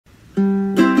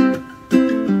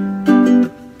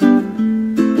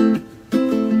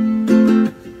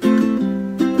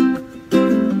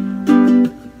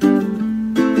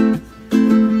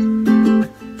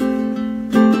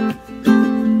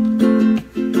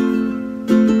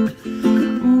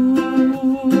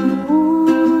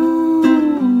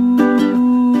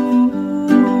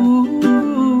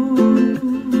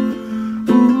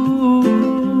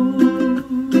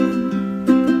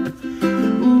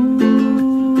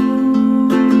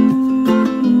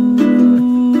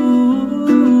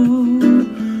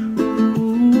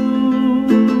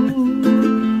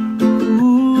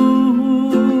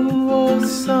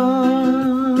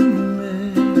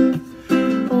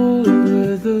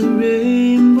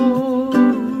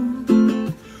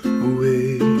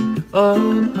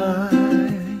up high,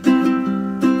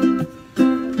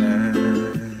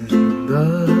 and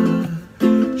the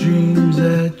dreams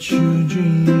that you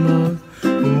dream of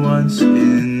once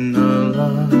in a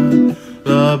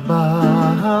lullaby.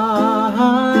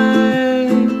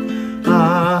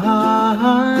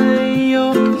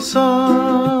 You're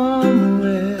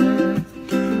somewhere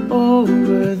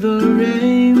over the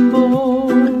rainbow,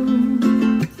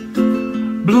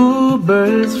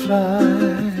 bluebirds fly,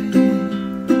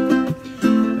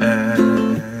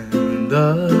 and the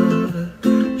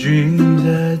dreams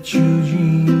that you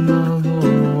dream of,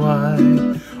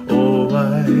 oh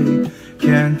why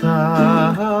can't I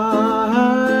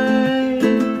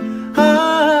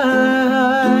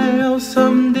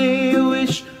someday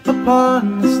wish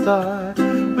upon a star,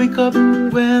 wake up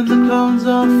when the clouds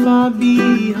are far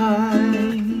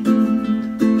behind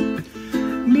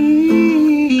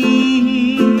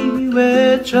me,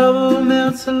 where trouble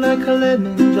melts like a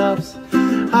lemon drops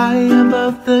high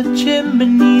above the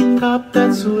chimney top.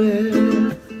 That's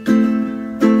where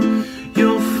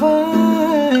you'll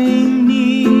find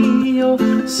me.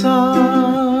 You're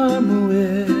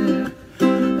somewhere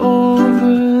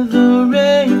over the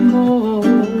rainbow,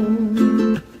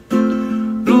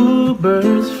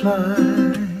 bluebirds fly,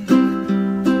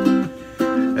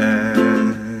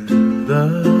 and the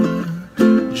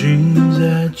dreams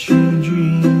that you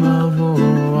dream of,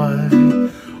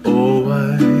 oh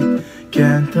why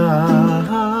can't I?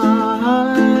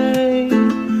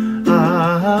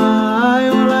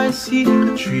 Well, I see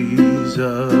trees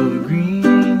of green,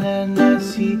 and I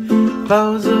see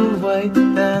clouds of white,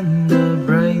 and the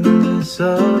brightness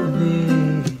of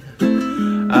day.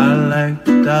 I like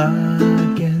the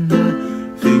dark, and I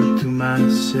think to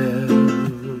myself,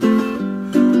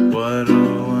 what a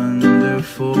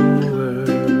wonderful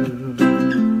world.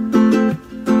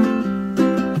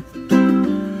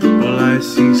 Well, I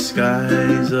see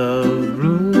skies of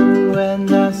blue, and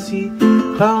I see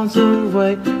clouds of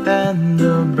white, and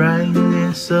the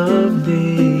brightness of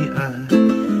day.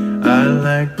 I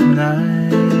like the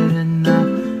night, and I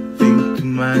think to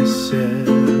myself,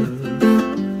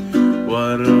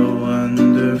 what a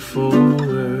wonderful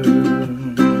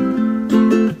world.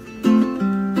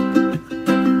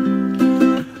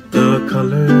 The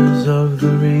colors of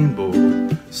the rainbow,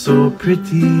 so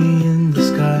pretty in the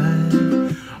sky,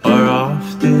 are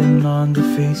often on the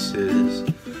faces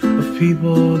of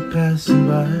people passing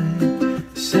by.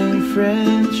 Same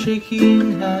friends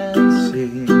shaking hands,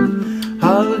 saying,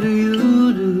 how do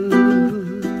you do?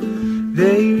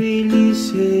 They really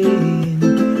saying,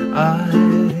 I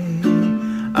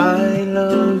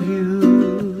love you.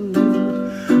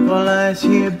 Well, I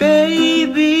hear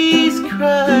babies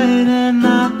crying, and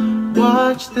I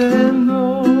watch them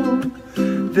grow.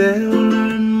 They'll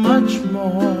learn much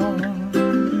more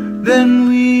than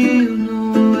we'll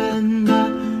know, and I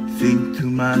think to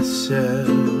myself,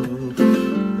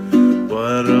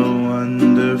 what a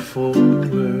wonderful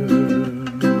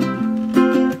world.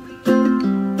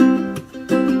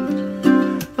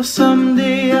 Well,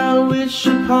 someday I wish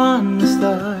upon a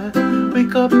star,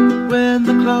 wake up when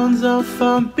the clouds are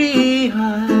far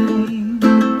behind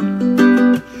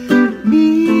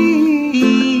me,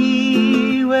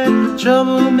 where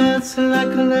trouble melts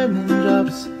like a lemon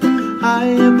drops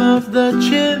high above the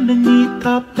chimney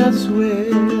top. That's where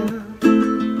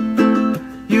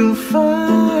you'll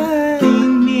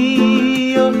find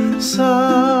me. You're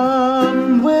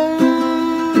somewhere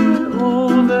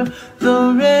over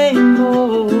the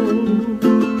rainbow,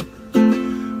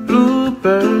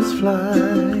 bluebirds fly,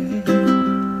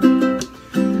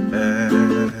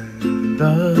 and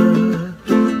the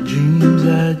dreams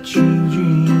that you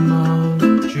dream of,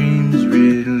 dreams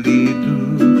really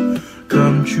do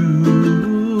come true.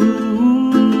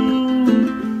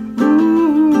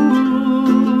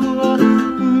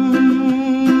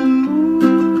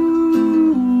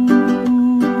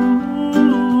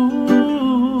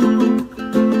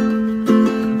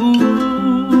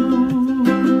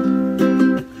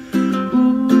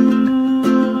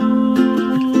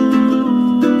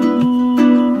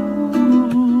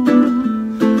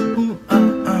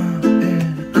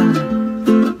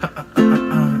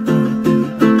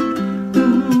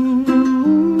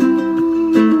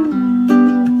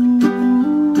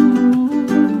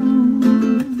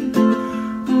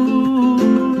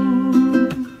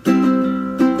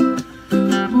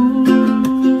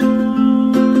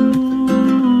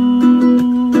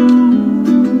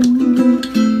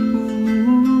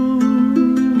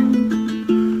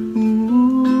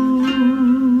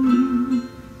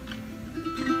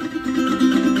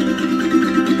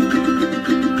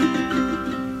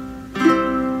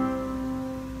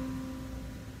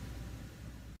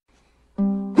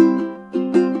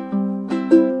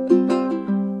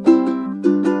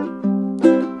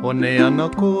 ana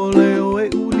ko leo e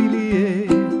ulili e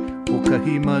o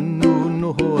kahi manu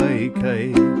noho ai kai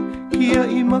kia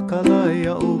I makalai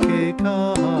a o ke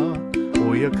kaha o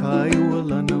ia kai ua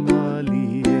lana mali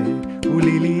e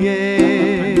ulili e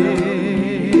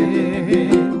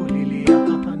ulili a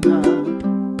hana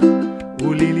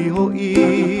ulili ho'i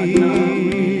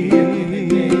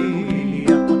ulili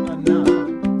a hana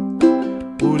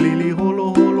ulili holo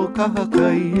holo kaha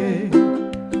kai e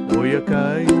o ia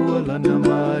kai ua lana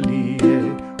mali e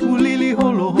ulili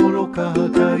holo holo kaha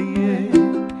kai e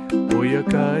o ia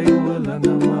kai ua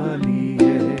lana mali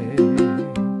e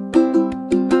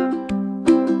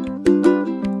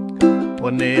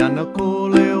Wane ana ko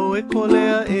leo e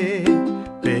kolea e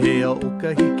pehea o ka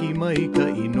hiki mai ka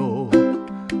ino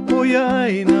o ia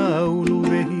ina ulu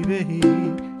vehi vehi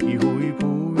I hui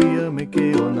puia me ke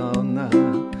ona ona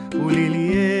ulili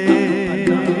e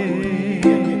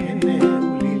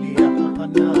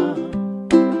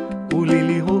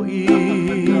ulili ho'i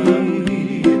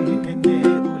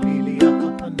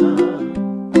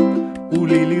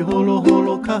ulili holo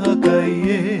holo kaha kai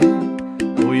e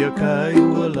o ia kai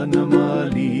ua lana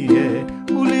mali e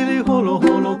ulili holo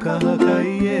holo kaha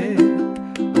kai e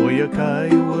o ia kai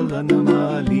ua lana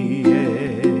mali e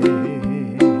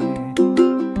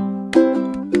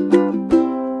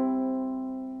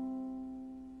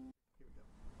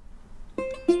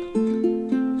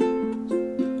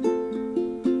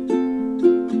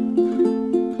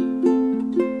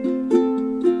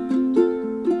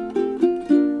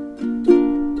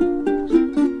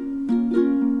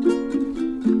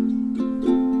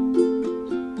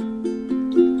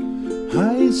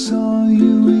I saw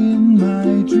you in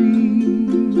my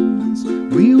dreams.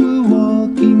 We were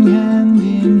walking hand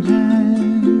in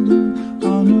hand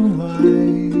on a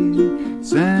white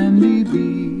sandy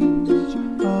beach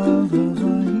of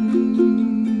Hawaii.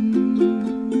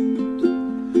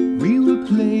 We were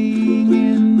playing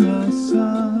in the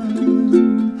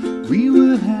sun. We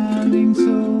were having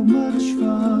so much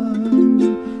fun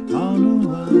on a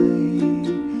white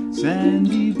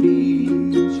sandy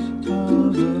beach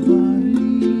of Hawaii.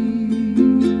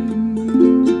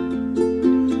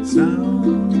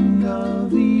 Sound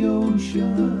of the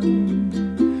ocean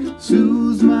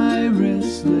soothes my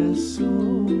restless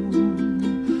soul.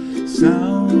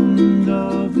 Sound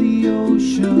of the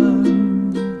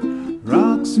ocean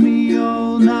rocks me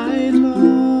all night long.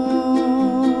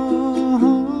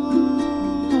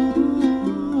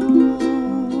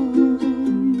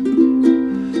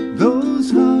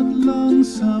 Those hot long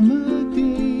summer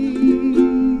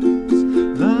days,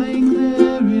 lying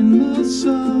there in the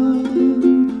sun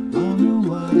on a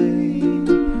white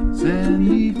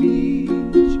sandy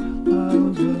beach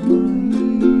of Hawaii.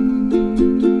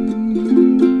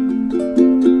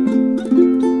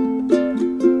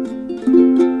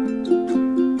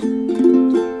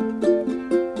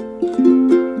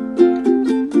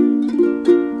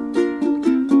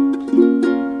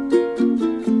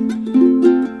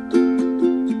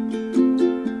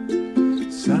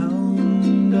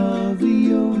 Sound of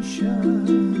the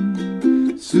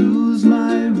ocean soothes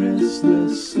my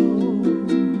restless soul.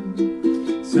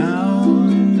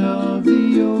 Sound of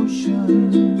the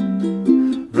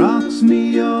ocean rocks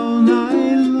me all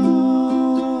night long.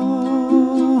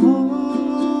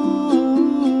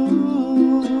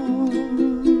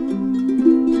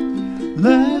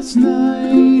 Last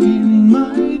night in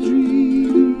my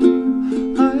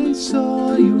dream, I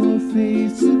saw your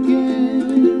face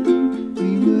again.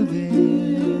 We were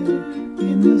there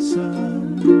in the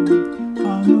sun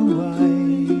on a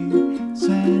white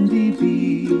sandy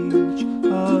beach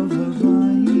of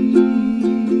Hawaii.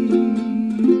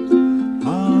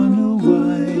 On a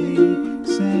white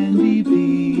sandy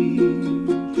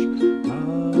beach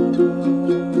of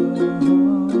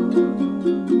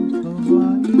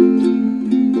Hawaii.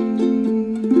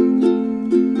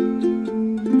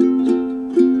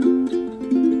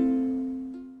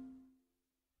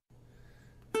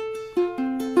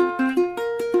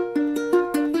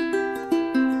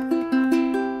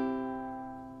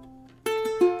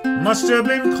 Must have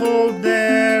been cold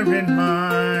there in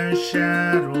my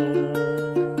shadow,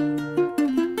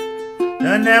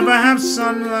 to never have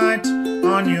sunlight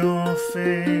on your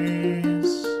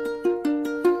face.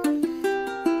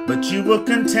 But you were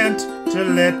content to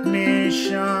let me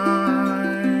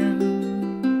shine.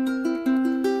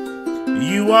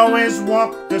 You always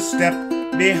walked a step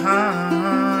behind.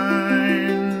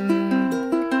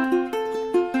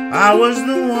 I was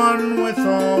the one with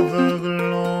all the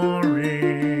glory.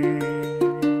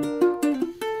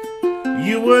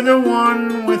 You were the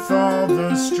one with all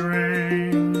the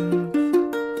strength.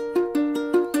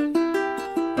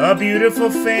 a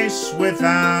beautiful face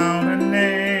without a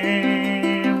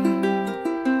name,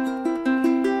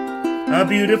 a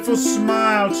beautiful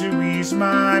smile to ease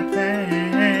my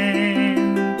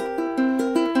pain.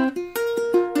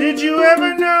 Did you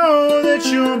ever know that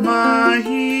you're my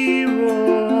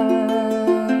hero,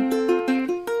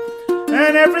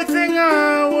 and everything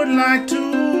I would like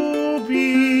to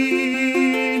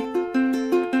be?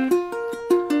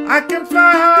 I can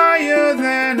fly higher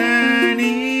than an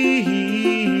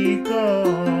eagle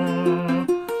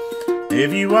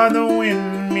if you are the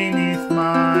wind beneath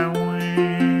my wings.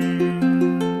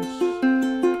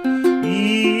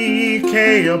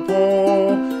 Ke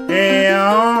apo e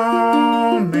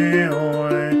ao me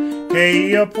oe,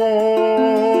 ke apo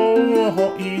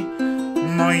ho'i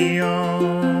mai au.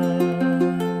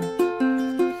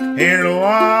 He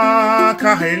loa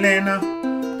ka helena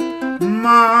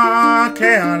ma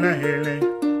ke ala hele,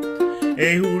 e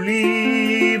huli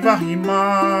wahi ma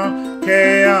ke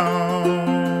ao.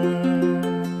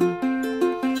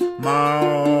 Ma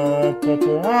o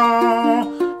popo a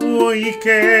ua i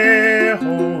ke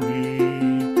hoi,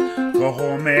 koho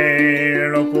me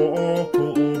loko o ku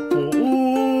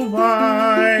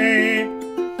uwai.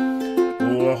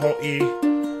 Ua hoi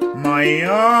mai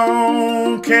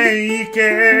au ke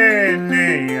ike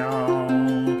nei au,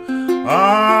 a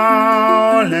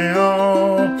leo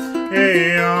e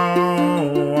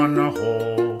au ana ho,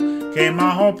 ke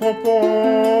maho popo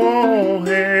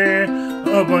he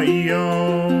abai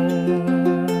au.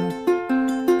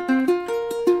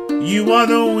 You are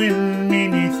the wind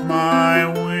beneath my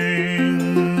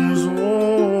wings,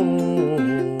 oh,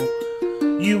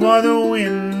 you are the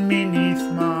wind beneath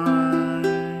my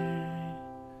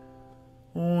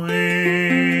wings.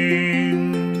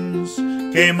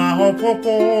 Ke maho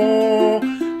popo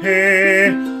he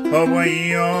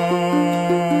Hawaii au.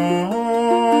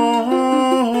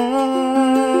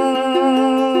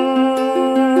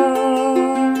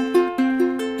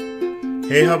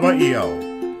 He Hawaii au,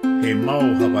 he mau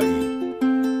Hawaii,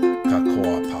 ka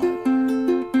koa pau.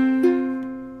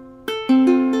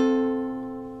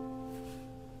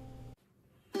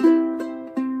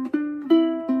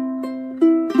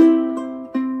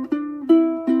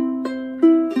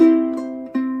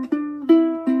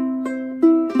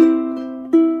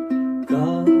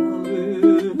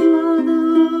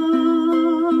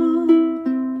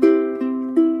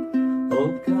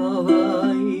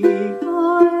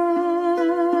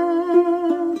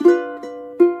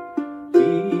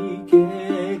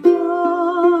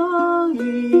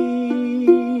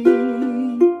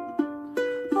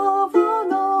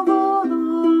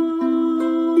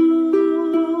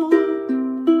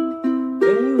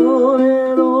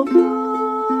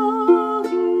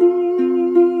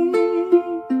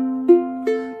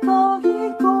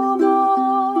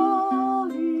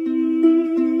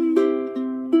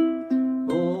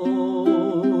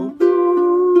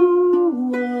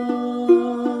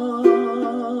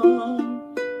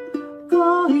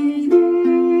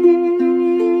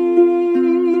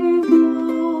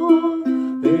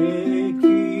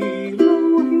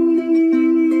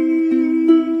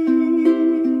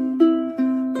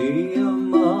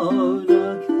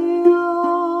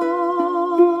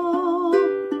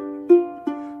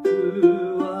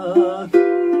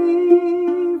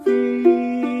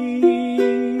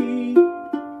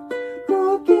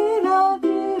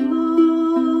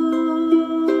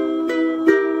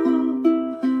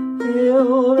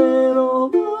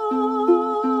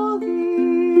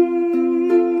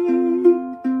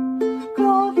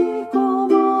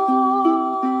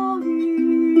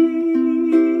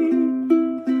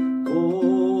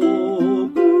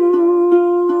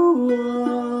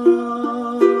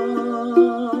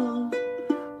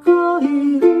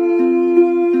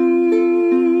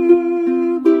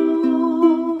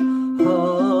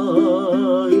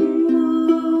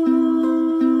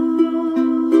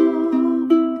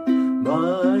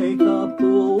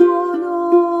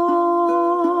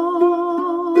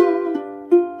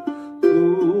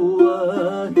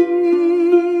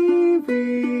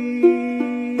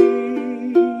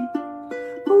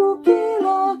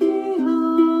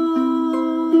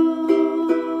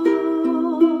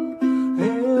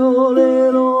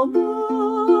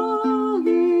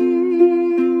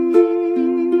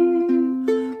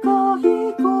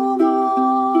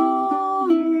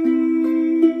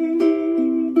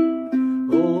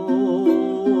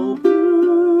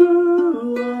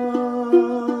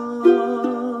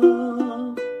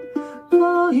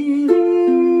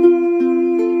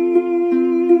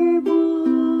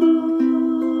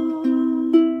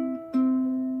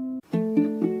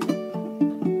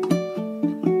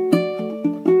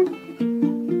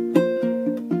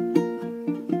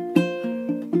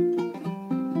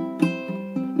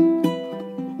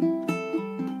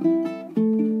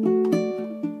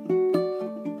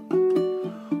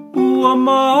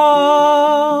 Uama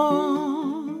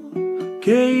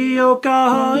ke o ka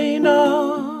haina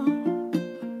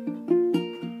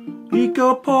I ka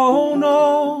pono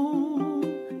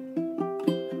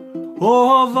o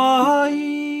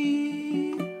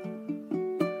Hawaii.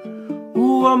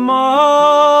 Uama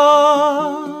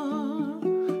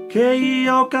ke o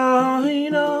ka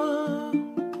haina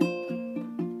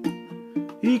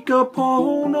I ka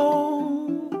pono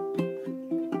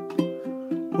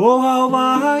o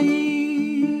Hawaii.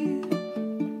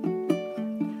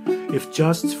 If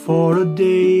just for a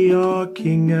day our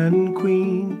king and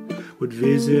queen would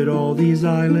visit all these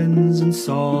islands and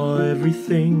saw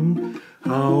everything,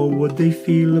 how would they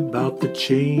feel about the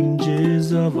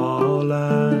changes of our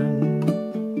land?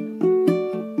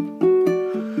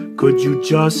 Could you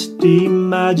just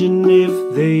imagine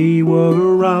if they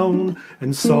were around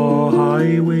and saw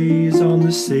highways on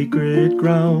the sacred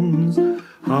grounds?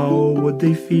 How would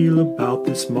they feel about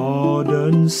this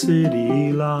modern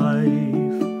city life?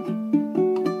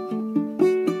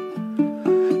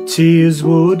 Tears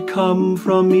would come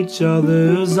from each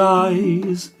other's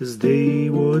eyes as they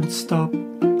would stop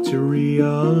to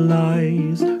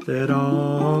realize that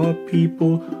our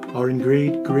people are in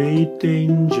great, great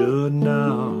danger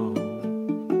now.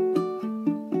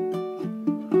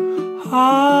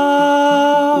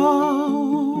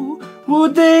 How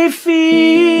would they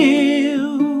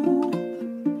feel?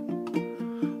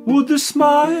 Would the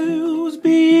smiles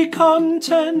be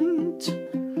content,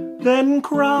 then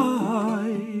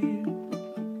cry?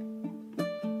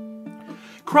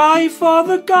 Cry for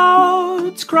the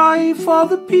gods, cry for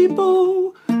the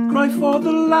people, cry for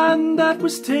the land that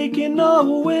was taken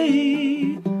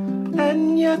away,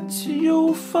 and yet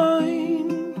you'll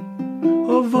find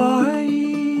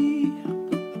Hawaii.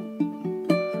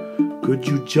 Could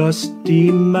you just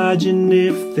imagine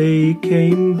if they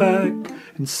came back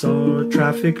and saw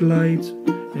traffic lights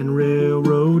and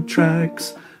railroad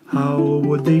tracks? How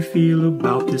would they feel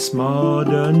about this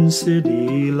modern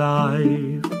city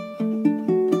life?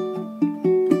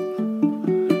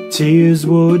 Tears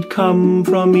would come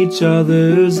from each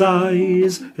other's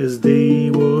eyes as they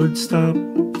would stop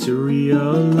to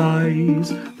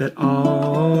realize that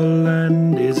our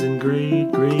land is in great,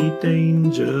 great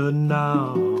danger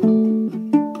now.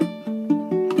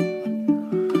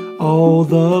 All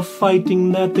the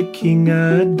fighting that the king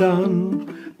had done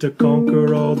to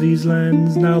conquer all these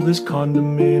lands, now there's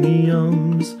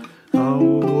condominiums. How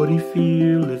would he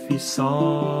feel if he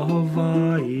saw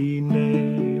Hawaii now?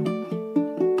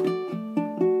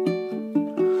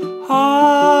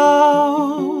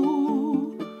 How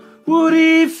would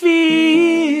he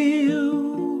feel?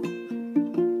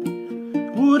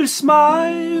 Would his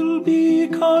smile be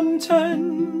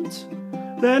content,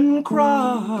 then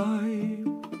cry?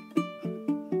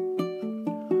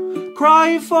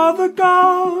 Cry for the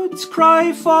gods,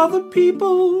 cry for the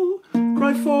people,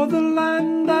 cry for the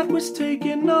land that was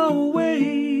taken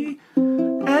away,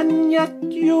 and yet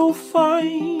you'll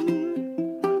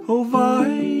find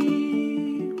Hawaii.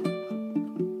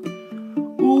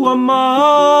 Uama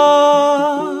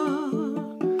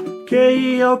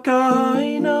ke o ka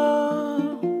haina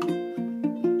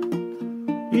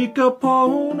I ka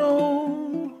pono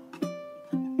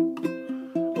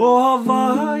o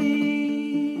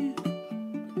Hawaii.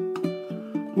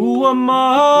 Uama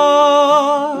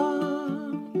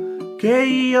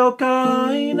ke o ka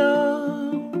haina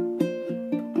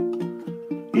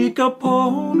I ka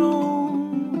pono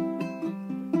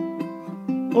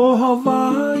o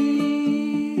Hawaii.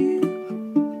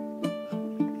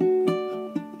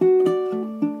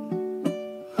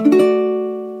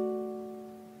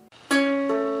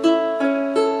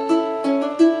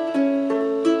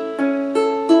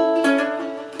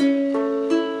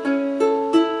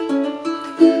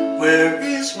 Where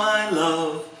is my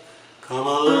love,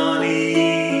 Kamalani?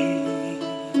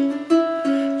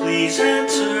 Please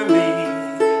answer me,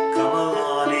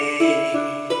 Kamalani.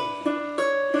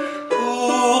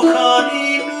 Ukani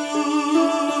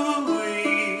nui,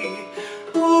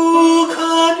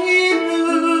 ukani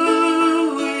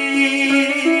nui.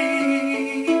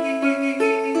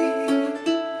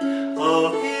 Oh,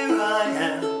 here I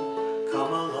am,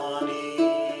 Kamalani.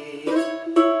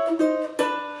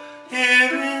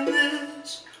 Here in this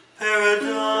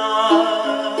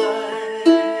paradise.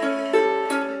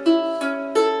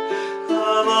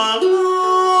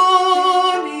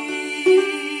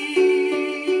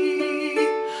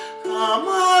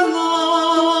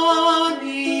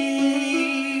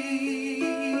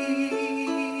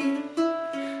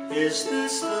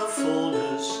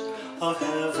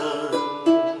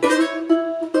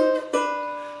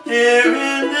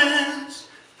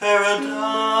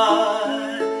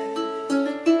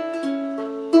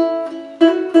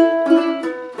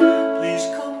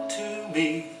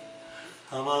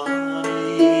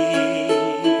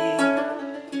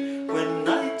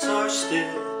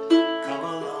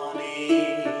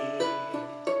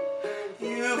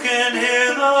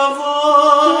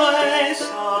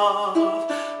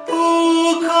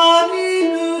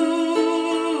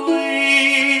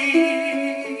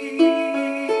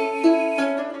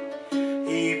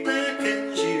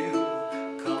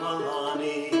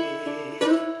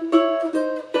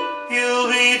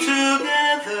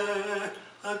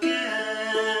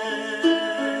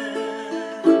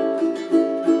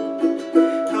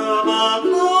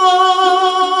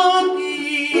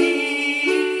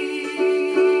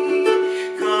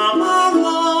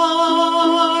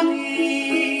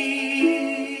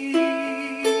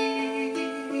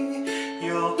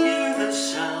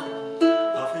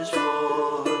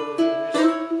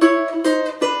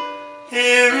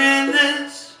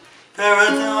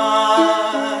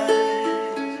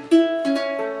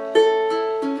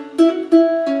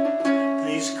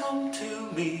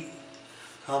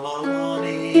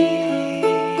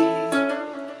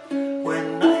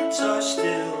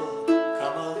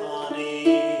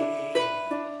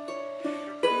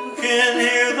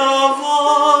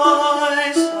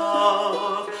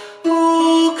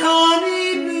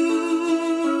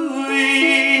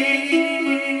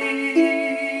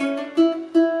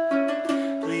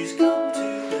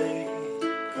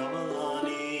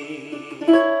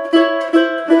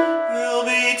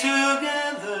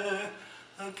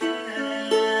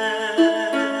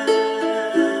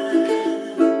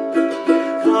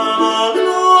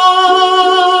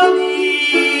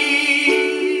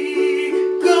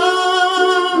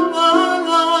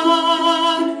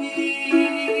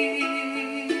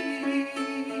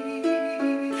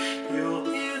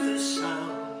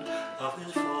 of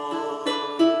his voice.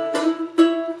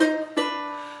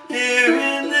 Here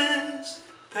in this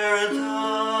paradise,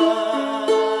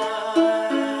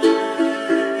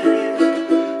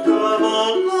 Kamalani,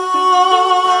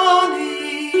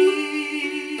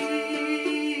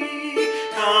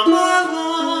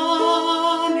 Kamalani,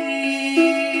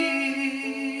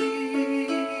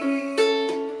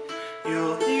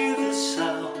 you'll hear the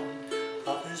sound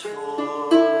of his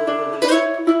voice.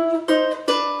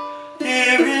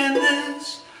 Here in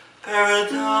this paradise,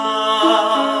 paradise.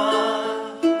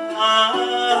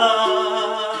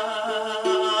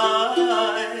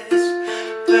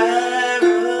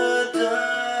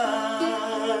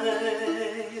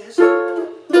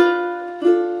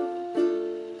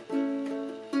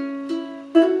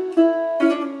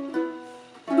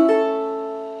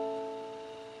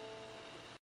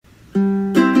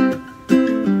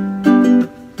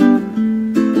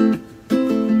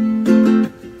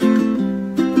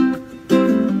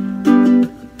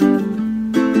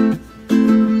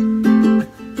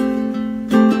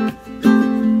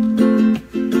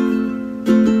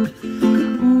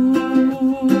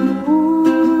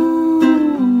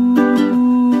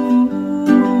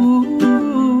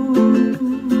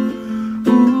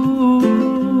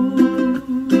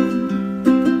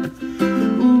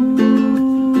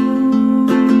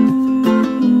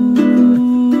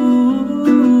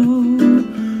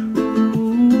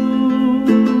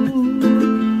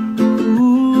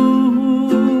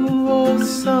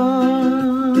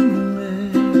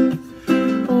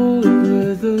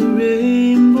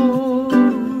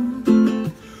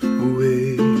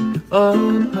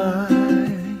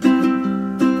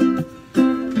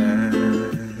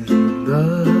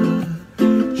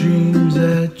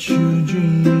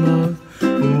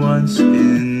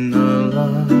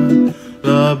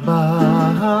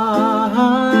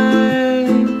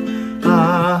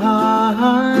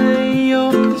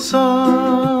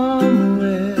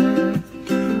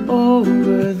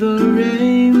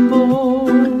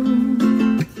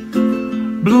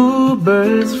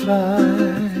 Bluebirds fly,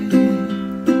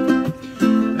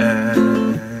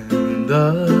 and the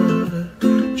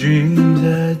dreams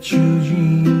that you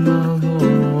dream of,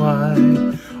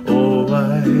 oh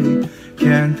why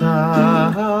can't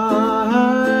I'll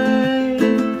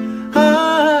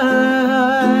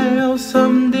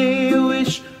someday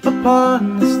wish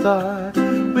upon a star,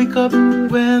 wake up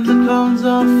when the clouds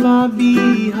are far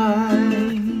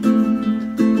behind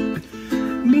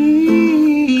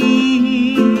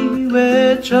me,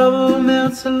 where trouble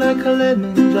melts like a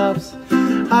lemon drops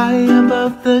high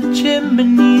above the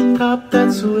chimney top.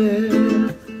 That's where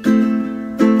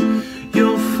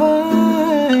you'll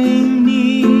find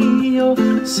me, oh,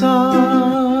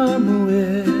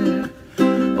 somewhere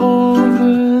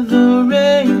over the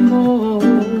rainbow.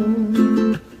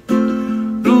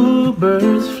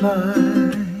 Bluebirds fly,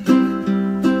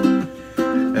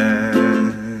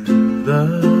 and the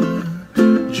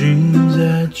dreams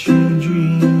that you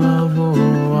dream of, oh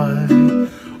why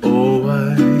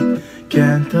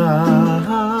can't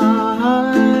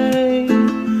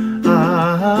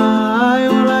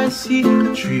well, I see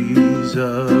trees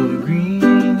of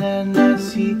green, and I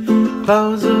see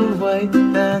clouds of white,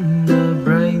 and the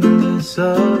brightness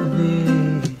of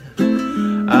day.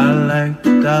 I like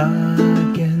the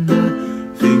dark, and I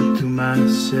think to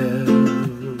myself,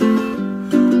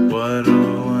 what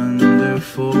a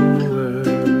wonderful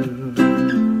world.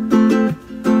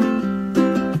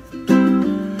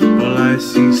 Well, I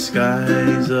see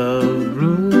skies of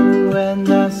blue, and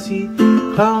I see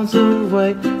clouds of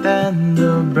white, and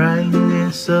the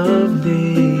brightness of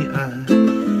day.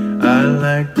 I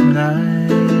like the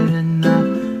night, and I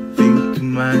think to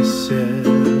myself,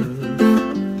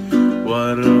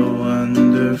 what a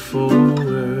wonderful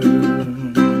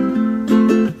world.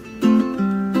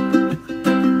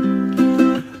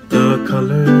 The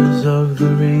colors of the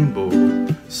rainbow,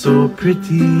 so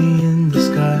pretty in the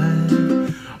sky,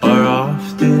 are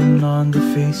often on the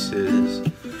faces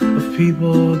of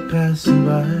people passing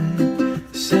by,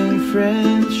 saying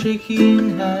French,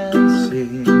 shaking hands,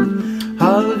 saying,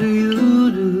 how do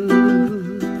you do?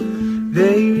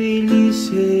 They really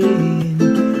saying,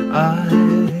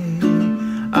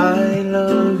 I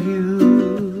love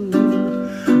you.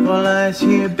 Well, I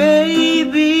hear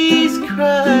babies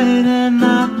crying, and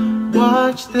I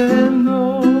watch them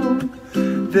grow.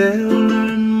 They'll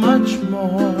learn much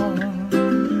more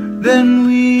than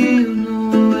we'll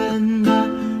know, and I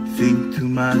think to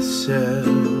myself,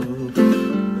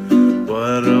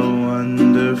 what a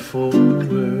wonderful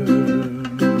world.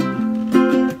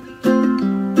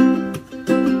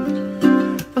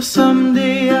 Well,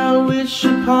 someday I'll wish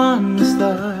upon a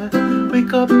star,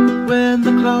 wake up when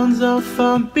the clowns are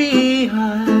from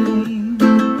behind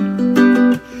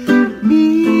me,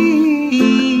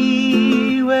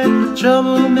 when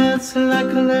trouble melts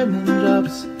like lemon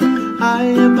drops high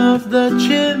above the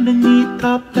chimney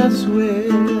top. That's where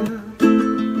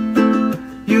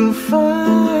you'll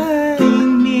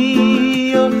find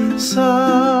me, oh,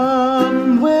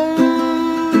 somewhere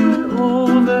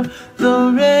over the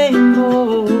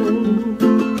rainbow.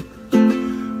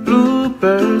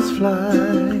 Bluebirds fly,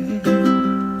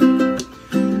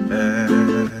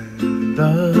 and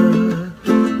the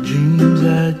dreams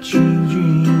that you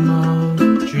dream of,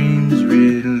 dreams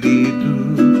really do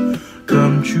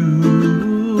come true.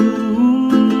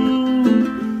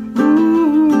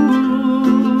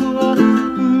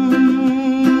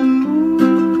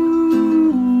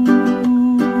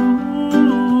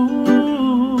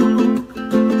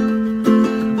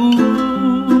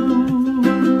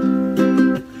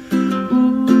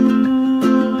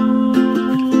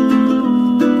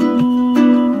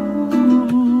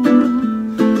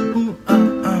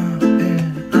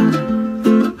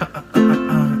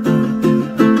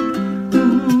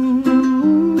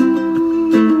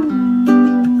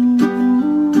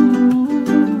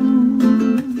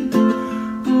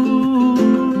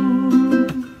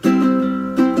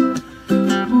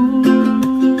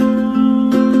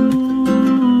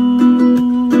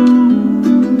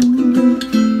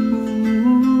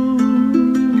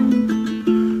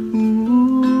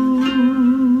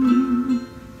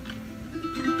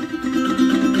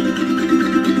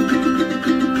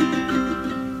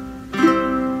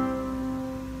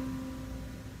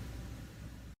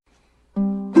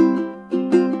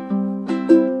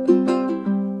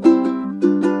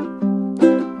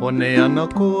 Hone ana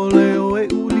ko leo e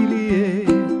ulili e,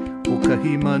 o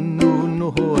kahi manu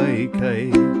noho ai kai.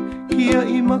 Kia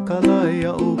I makalai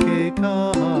a o ke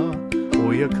kaha, o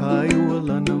ia kai ua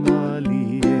lana mali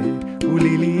e.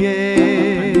 Ulili e,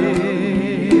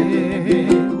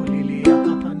 ulili a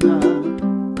hana,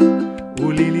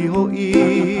 ulili hoi.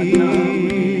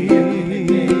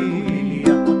 Ulili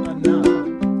a hana,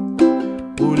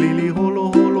 ulili holo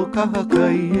holo kaha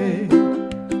kai e.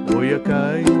 Oia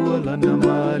kai ua lana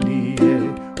mali e,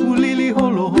 ulili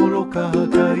holo holo kaha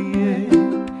kai e.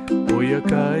 Oia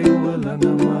kai ua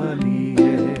lana mali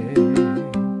e.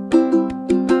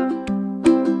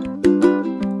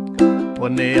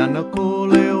 Wane ana ko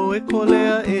leo e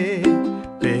kolea e,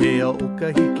 pehea o ka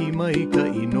hiki mai ka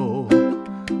ino.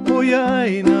 Oia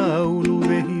ai na ulu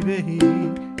vehi vehi,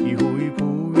 I hui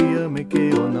puia me ke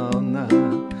ona ona.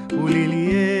 Ulili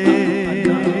e,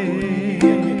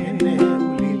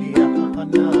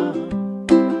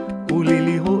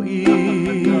 ulili hoi.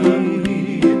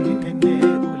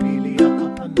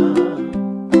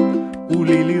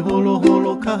 Ulili holo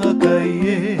holo kaha kai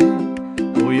e,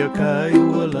 oia kai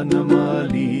ua lana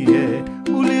mali e.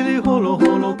 Ulili holo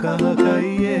holo kaha kai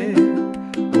e,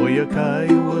 oia kai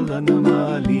ua lana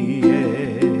mali e.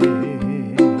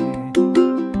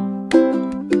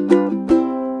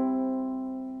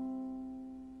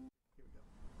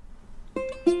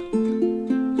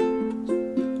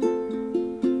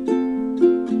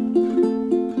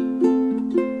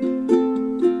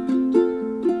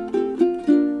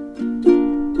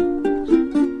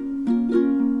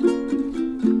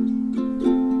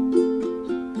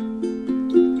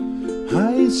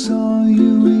 I saw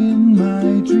you in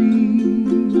my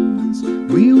dreams.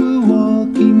 We were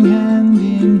walking hand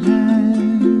in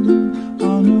hand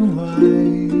on a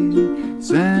white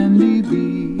sandy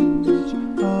beach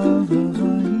of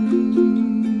Hawaii.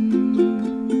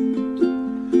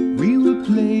 We were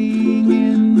playing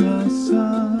in the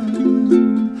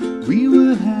sun. We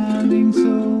were having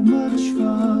so much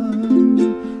fun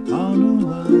on a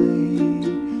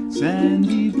white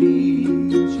sandy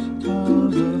beach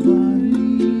of Hawaii.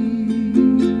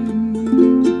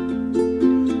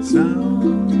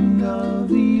 Sound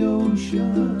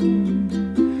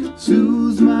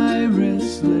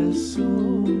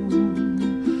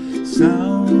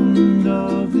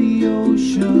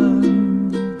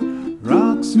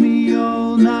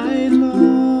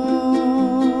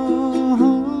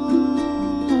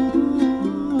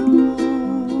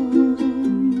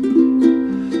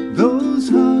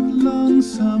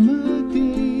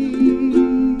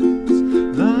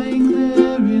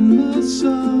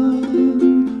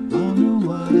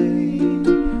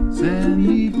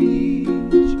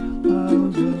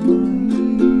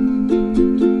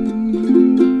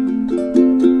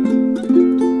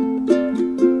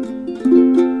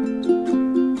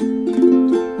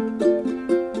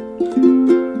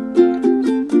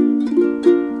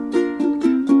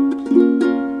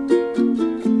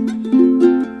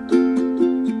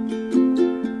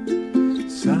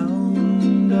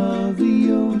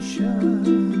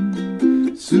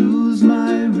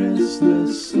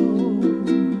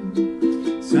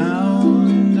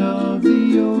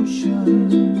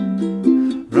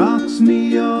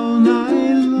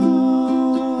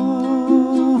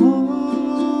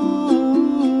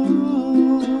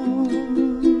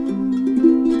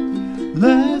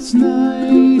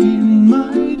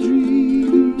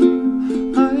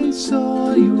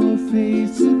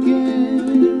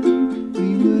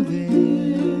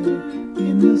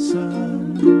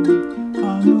sun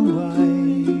on a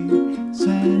white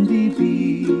sandy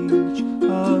beach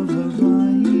of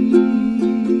Hawaii.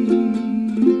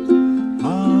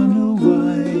 On a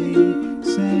white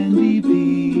sandy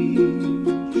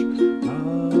beach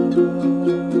of Hawaii.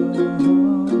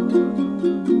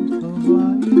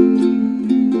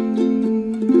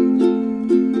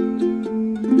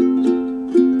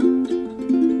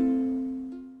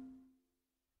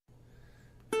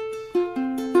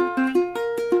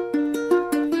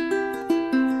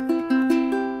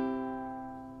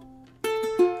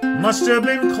 Must have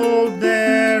been cold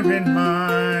there in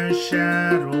my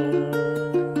shadow,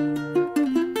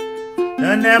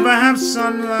 to never have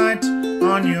sunlight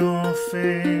on your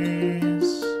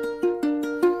face.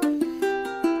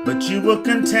 But you were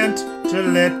content to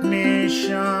let me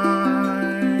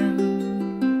shine.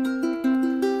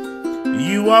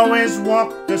 You always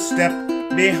walked a step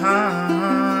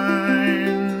behind.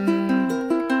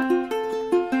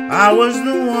 I was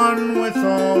the one with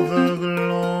all the glory.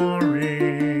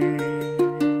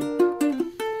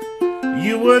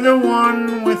 You were the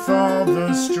one with all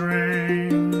the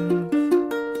strength.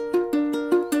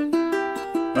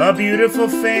 A beautiful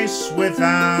face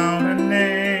without a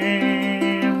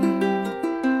name.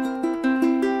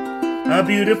 A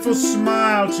beautiful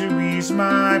smile to ease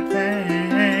my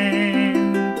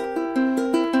pain.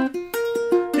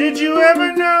 Did you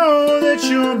ever know that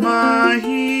you're my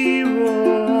hero?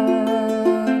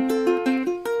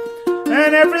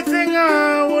 And everything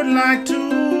I would like to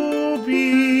be.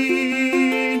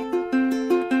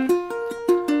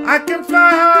 I can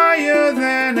fly higher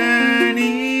than an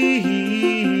eagle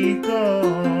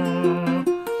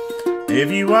if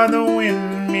you are the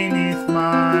wind beneath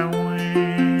my wings.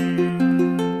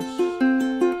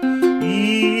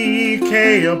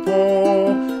 Ikeapo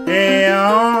e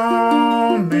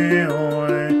ao me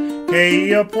oe,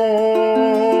 keapo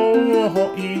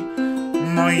ho'i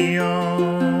mai au.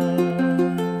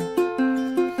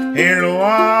 He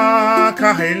loa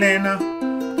ka Helena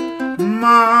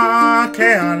ma ke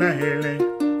ala hele,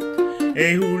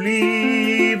 e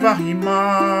huli wahi ma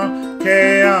ke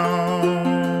ao.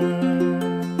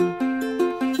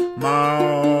 Ma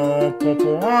o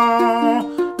popo ao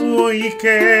ua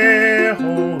ike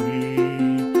hoi,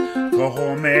 ko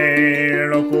home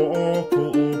loko o ku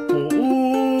upu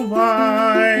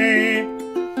uwai.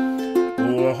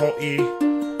 Ua hoi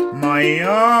mai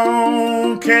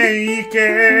au ke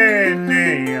ike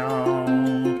nei au.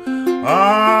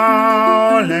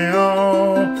 Leo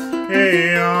e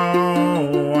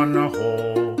au ana ho,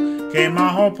 ke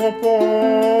maho popo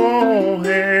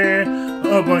he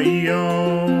Hawaii au.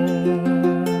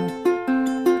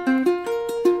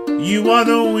 You are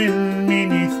the wind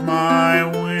beneath my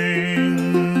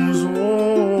wings.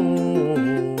 Oh,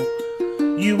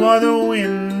 you are the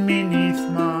wind beneath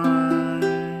my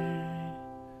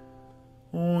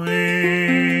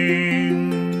wings.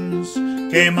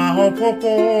 Ke maho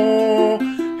popo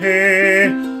he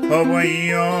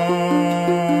Hawaii au.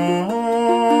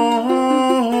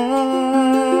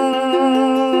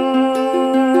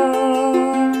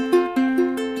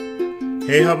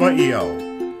 He Hawaii au,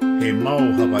 he mau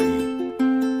Hawaii,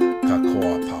 ka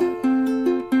koa pau.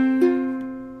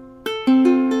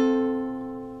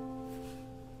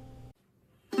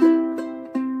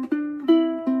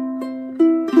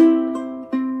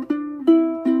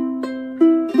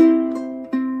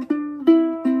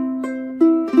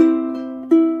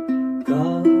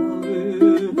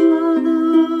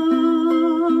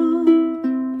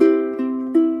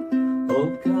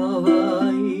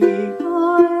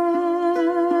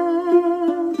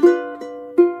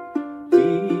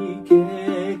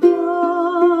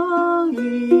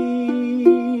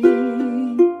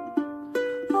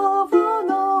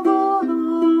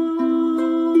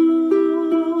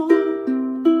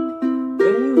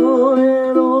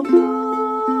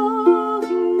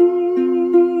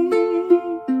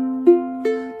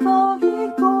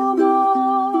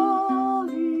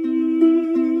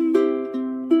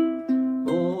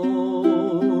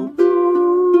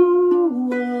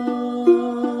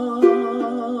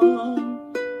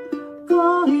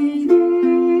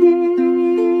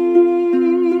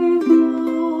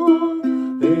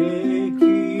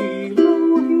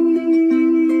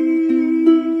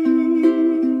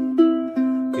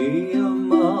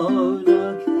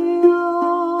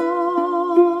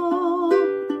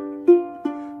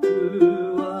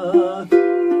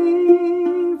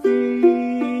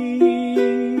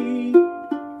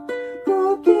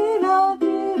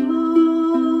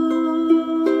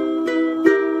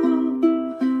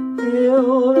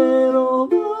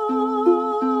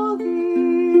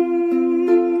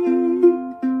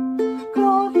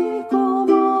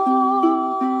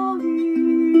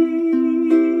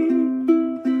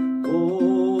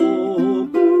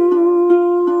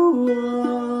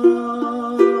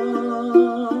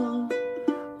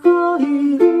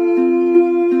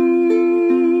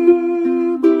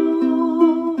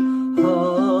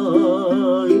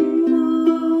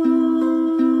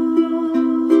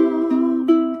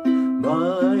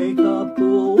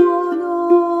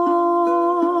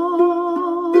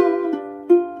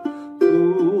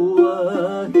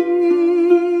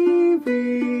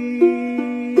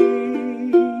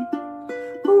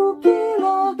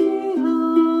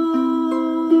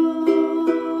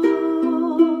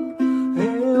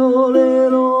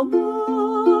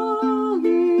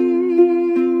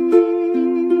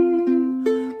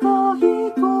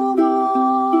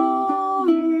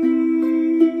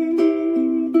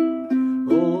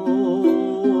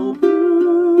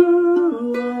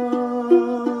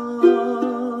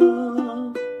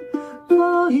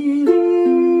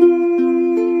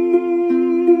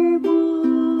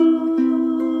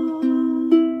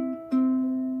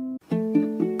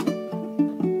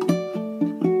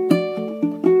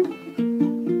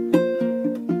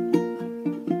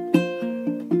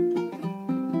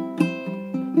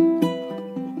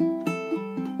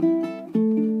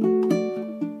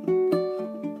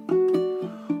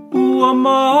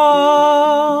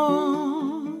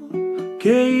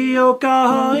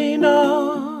 kaina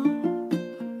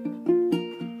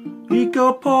I ka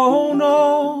pono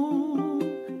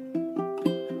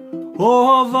o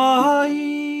Hawaii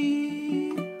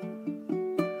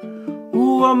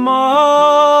Ua ma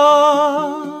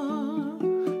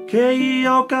ke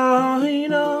o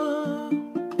kaina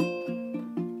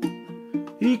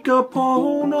I ka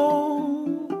pono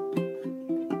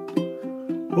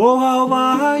o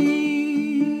Hawaii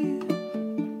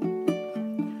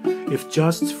If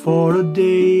just for a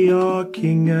day our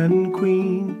king and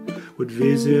queen would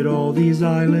visit all these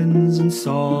islands and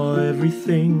saw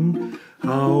everything,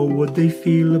 how would they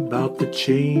feel about the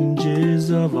changes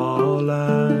of our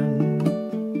land?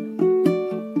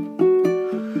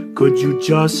 Could you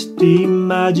just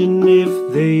imagine if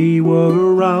they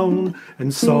were around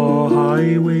and saw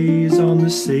highways on the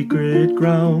sacred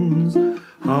grounds?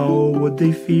 How would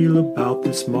they feel about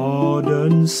this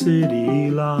modern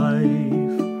city life?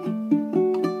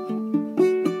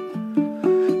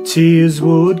 Tears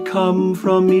would come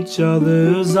from each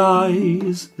other's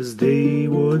eyes as they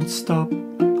would stop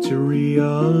to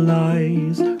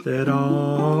realize that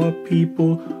our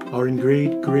people are in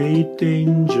great, great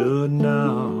danger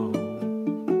now.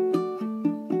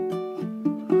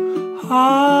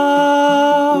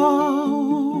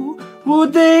 How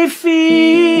would they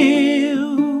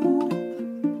feel?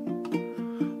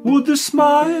 Would the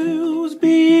smiles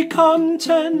be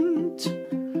content,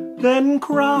 then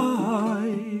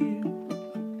cry?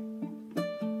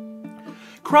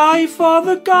 Cry for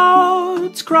the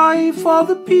gods, cry for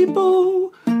the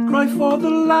people, cry for the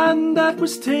land that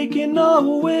was taken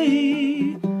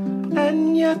away.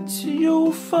 And yet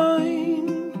you'll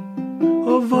find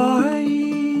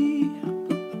Hawaii.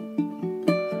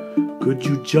 Could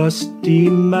you just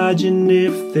imagine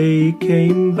if they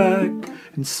came back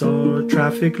and saw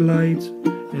traffic lights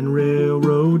and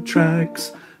railroad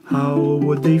tracks? How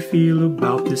would they feel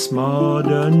about this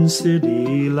modern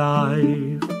city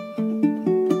life?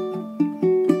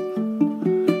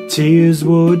 Tears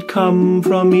would come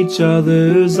from each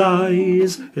other's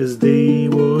eyes as they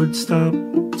would stop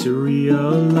to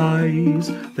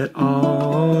realize that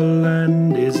our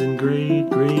land is in great,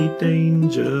 great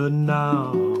danger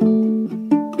now.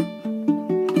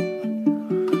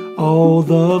 All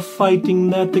the fighting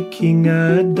that the king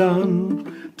had done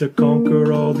to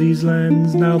conquer all these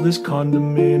lands, now there's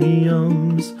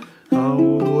condominiums. How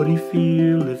would he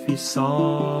feel if he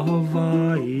saw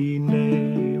Hawaii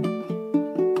now?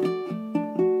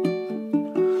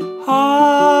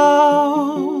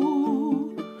 How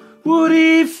would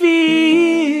he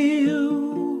feel?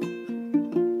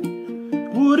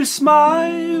 Would a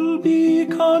smile be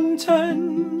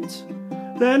content,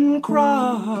 then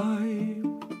cry?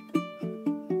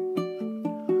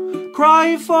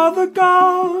 Cry for the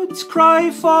gods,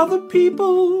 cry for the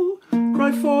people,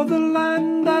 cry for the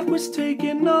land that was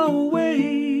taken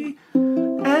away.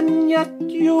 And yet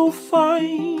you'll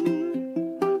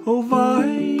find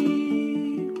Hawaii.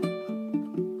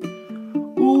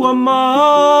 Ua ma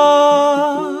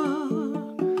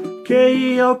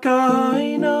ke o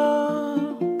kaina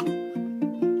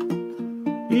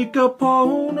I ka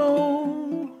pono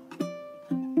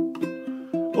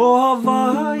o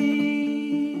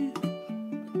Hawaii.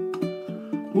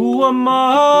 Ua ma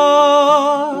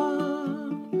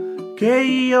ke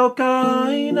o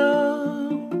kaina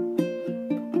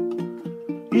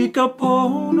I ka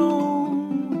pono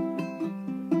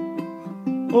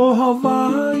o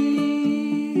Hawaii.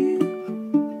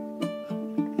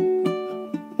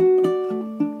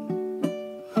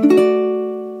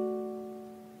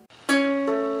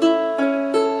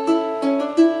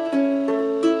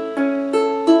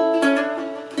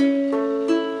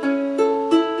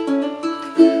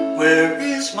 Where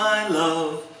is my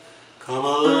love,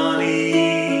 Kamalani?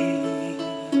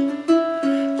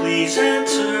 Please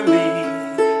answer me,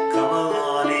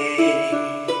 Kamalani.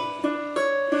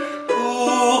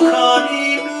 Ukani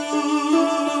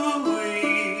nui,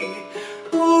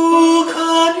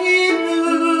 ukani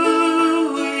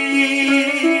nui.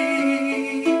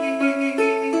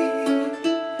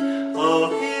 Oh,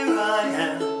 here I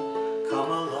am,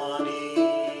 Kamalani.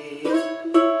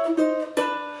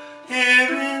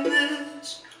 Here in this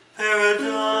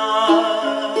paradise,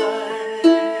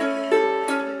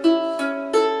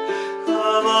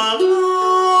 Kamalani,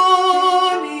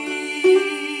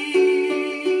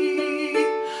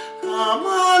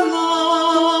 Kamalani.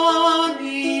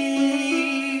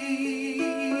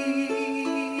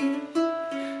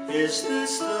 Is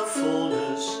this the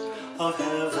fullness of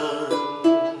heaven?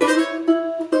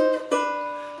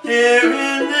 Here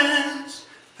in this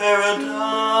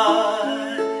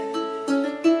paradise,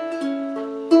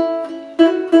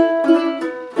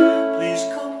 please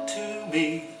come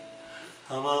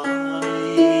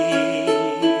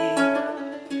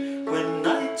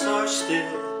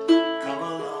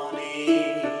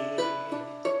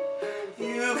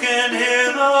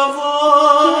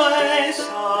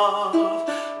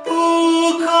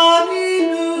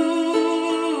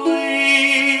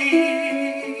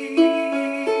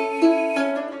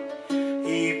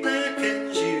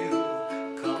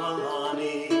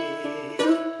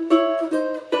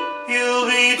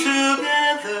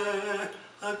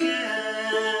You'll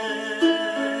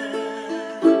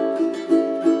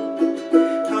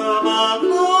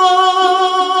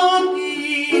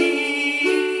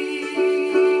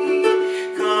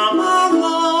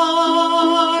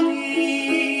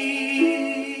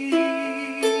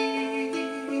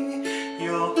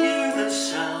hear the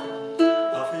sound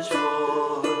of his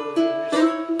voice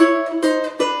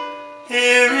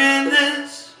here in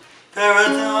this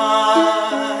paradise.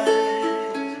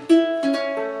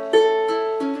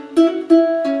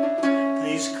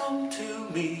 Please come to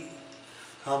me,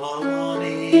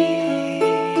 Kamalani,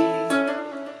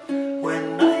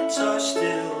 when nights are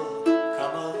still,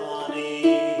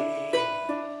 Kamalani.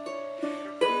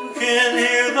 You can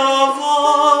hear the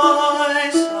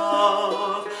voice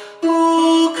of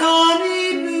Kaʻanoʻi.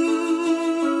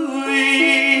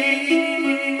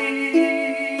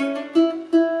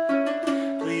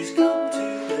 Please come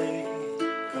today,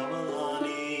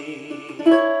 Kamalani.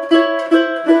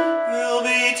 We'll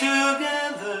be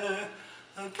together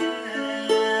again.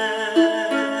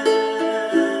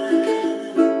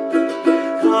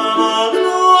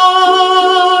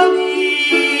 Kamalani,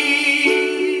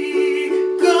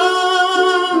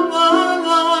 Kamalani.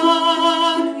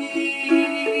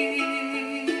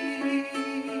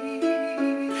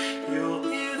 You'll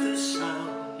hear the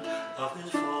sound of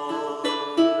his voice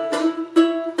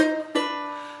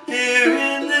here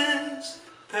in this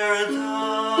paradise.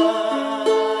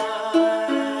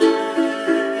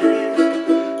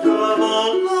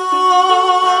 Kamalani,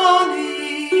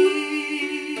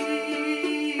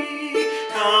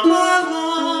 Kamalani.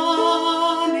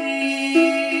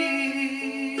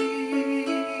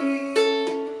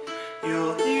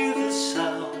 You'll hear the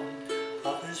sound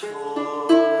of his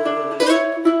voice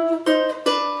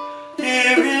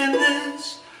here in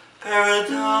this paradise,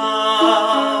 paradise.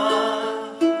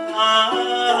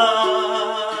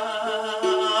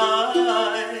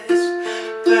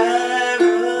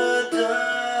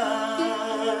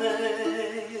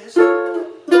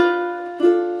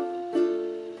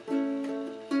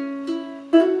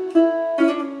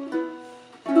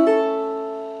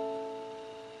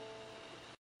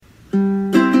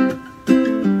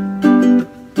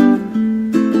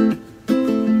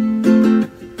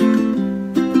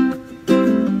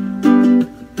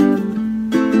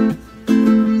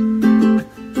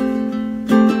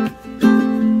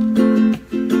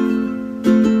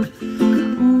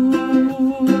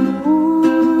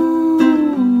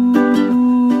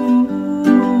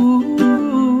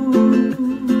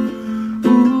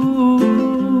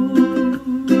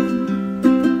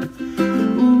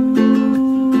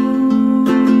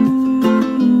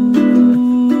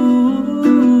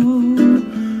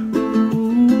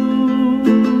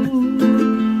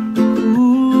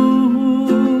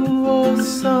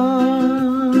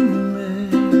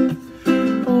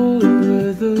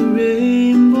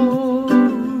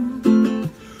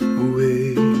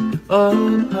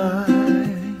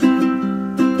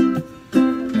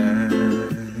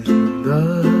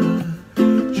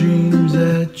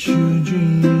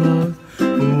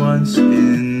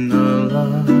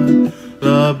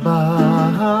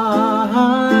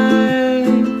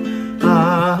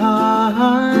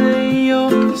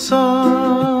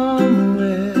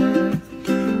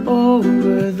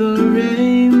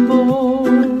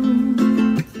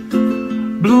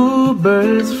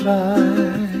 Bluebirds fly,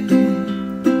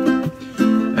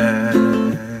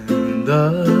 and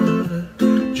the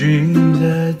dreams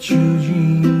that you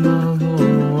dream of,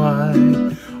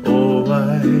 oh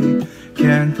why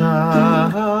can't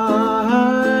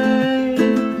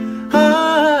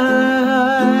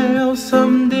I'll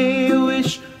someday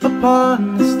wish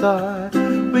upon a star,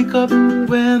 wake up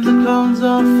when the clouds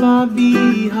are far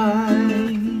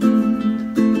behind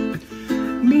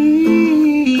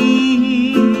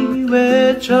me,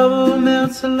 where trouble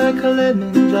melts like a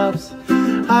lemon drops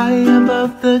high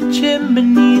above the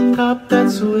chimney top.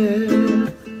 That's where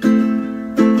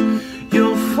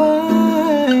you'll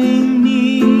find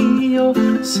me, oh,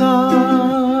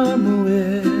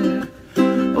 somewhere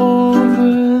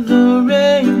over the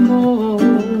rainbow.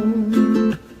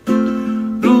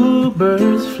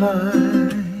 Bluebirds fly,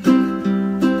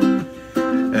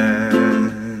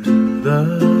 and the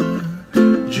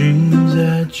dreams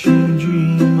that you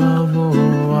dream of, oh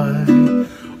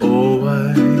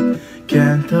why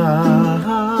can't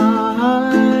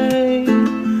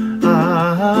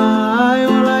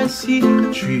well, I see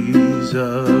trees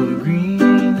of green,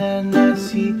 and I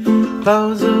see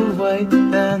clouds of white,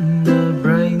 and the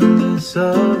brightness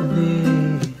of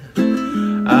day.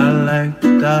 I like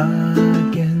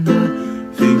dark, and I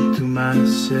think to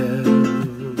myself,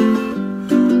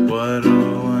 what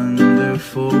a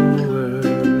wonderful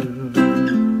world.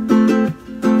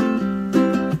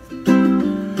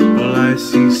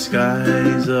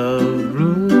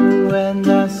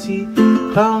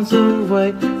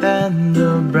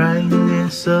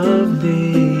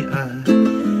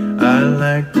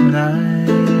 like tonight,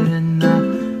 and I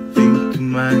think to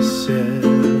myself,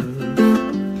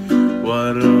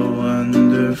 what a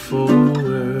wonderful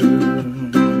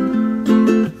world.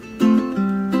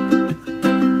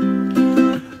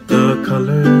 The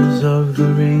colors of the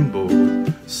rainbow,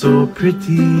 so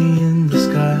pretty in the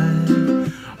sky,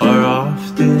 are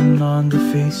often on the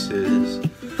faces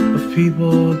of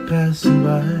people passing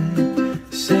by,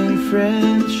 saying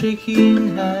friends,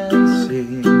 shaking hands,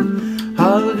 saying,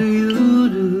 how do you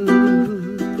do?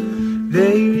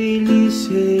 They really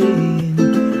saying,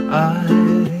 I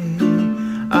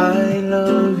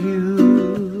love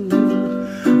you.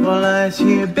 While I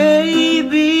hear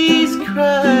babies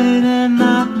crying and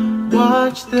I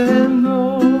watch them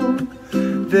grow,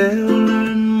 they'll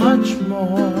learn much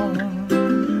more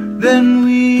than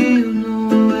we'll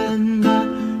know. And I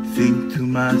think to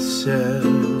myself,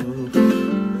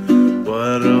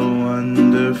 what a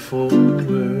wonderful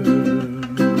world.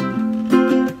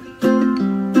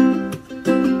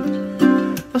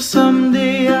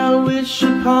 Someday I wish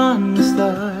upon a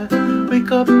star,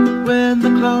 wake up when the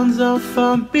clouds are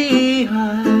far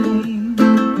behind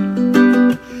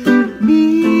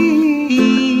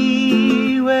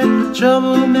me, where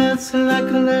trouble melts like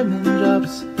a lemon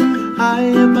drops high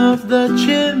above the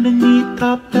chimney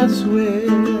top. That's where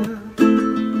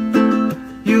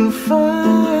you'll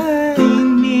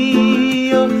find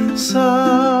me, oh,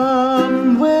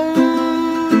 somewhere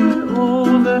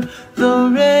over the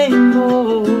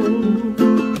rainbow.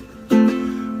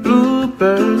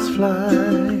 Bluebirds fly,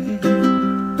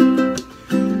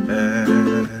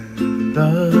 and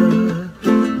the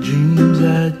dreams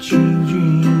that you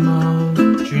dream of,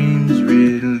 dreams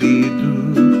really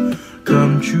do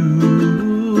come true.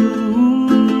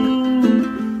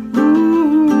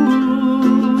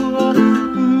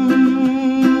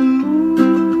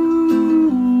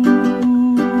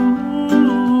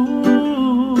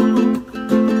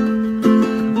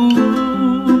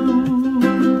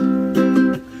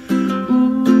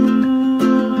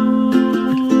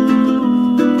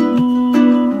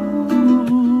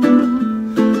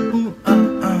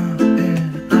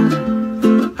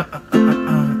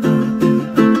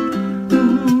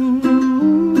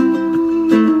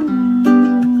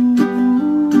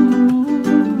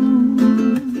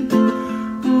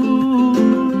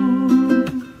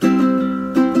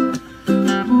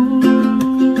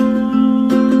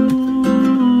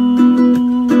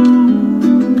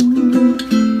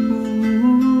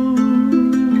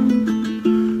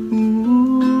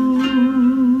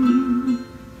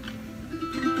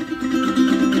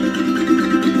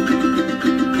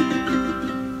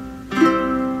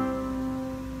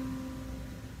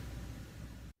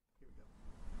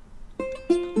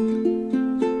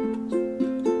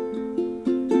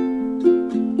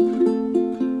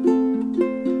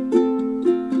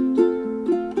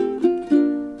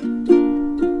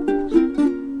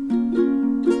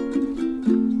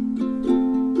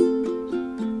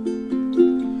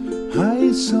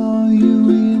 I saw you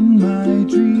in my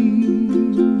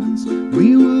dreams.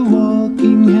 We were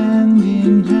walking hand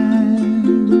in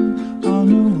hand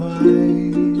on a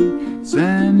white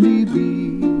sandy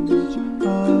beach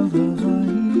of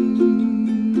Hawaii.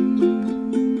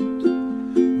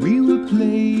 We were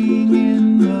playing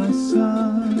in the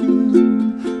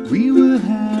sun. We were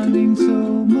having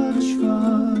so much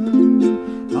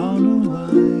fun on a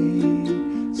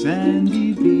white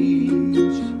sandy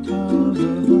beach of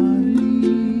Hawaii.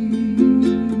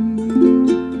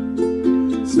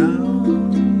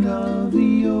 Sound of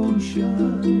the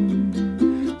ocean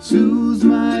soothes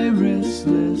my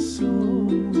restless soul.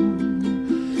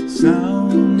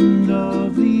 Sound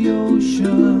of the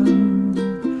ocean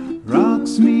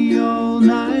rocks me all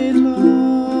night long.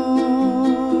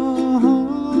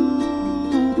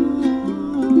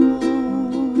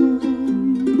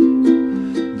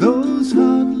 Those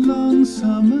hot long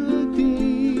summer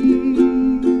days,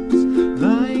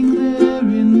 lying there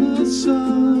in the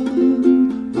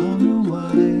sun on a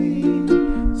white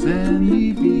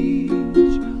sandy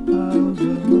beach of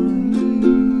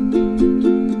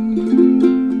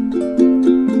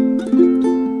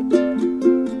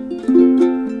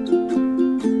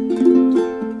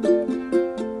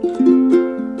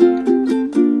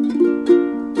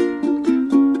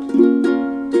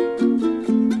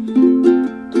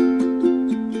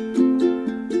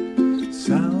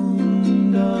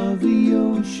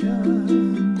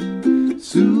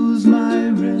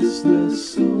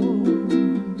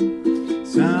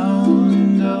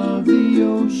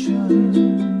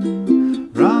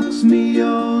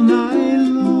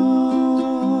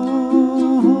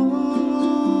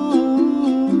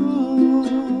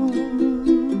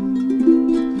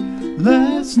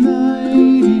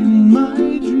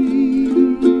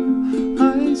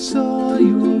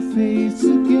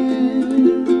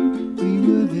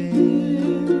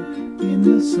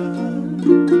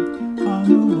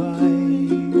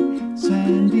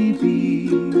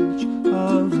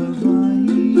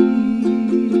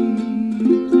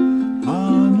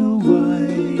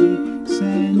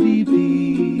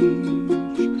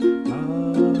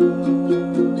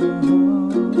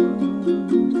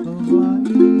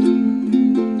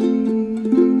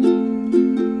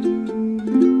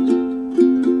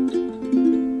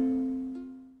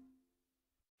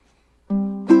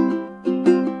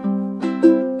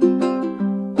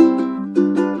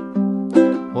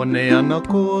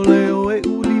ko leo e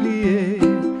ulili e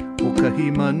o kahi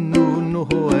manu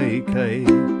noho ai kai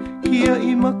kia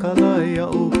I makalai a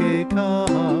o ke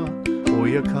kaha o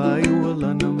ia kai ua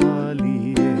lana mali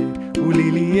e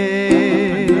ulili e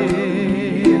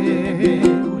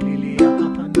ulili a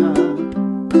hana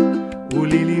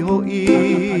ulili ho'i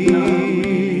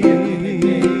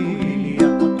ulili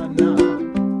a hana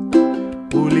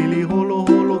ulili holo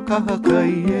holo kaha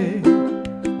kai e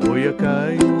o ia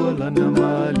kai ua lana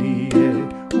mali e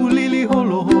ulili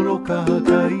holo holo kaha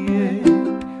kai e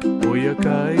o ia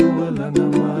kai ua lana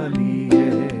mali e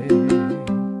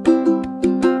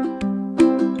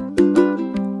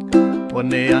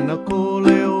wane ana ko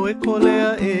leo e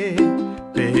kolea e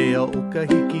pehea o ka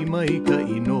hiki mai ka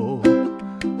ino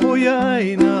o ia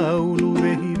aina ulu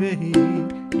vehi vehi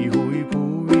I hui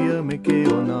puia me ke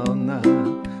ona ona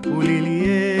ulili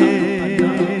e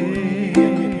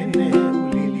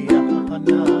ulili a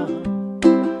hana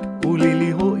ulili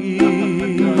ho'i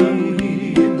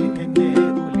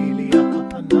ulili a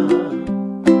hana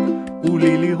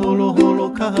ulili holo holo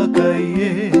kaha kai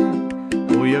e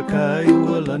o ia kai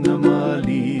ua lana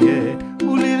mali e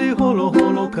ulili holo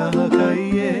holo kaha kai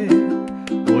e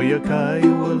o ia kai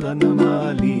ua lana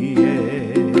mali e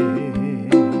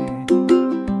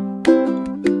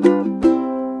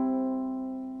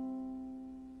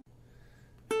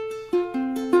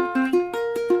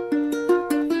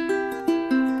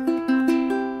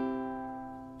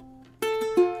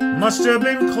Must have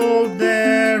been cold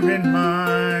there in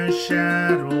my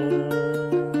shadow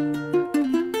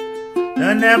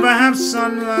to never have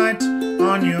sunlight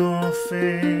on your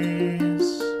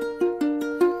face,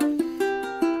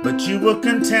 but you were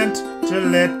content to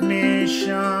let me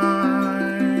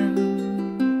shine.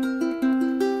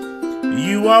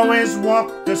 You always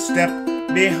walked a step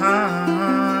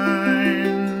behind.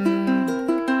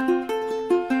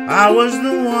 I was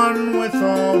the one with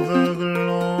all the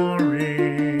glory.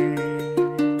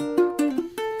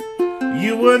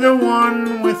 You were the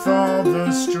one with all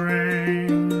the strength.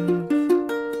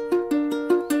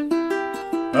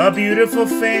 A beautiful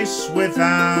face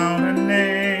without a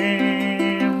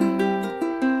name.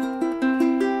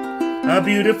 A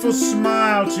beautiful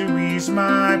smile to ease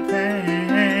my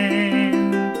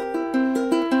pain.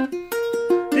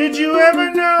 Did you ever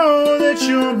know that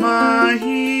you're my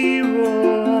hero?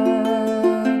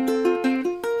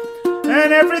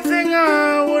 And everything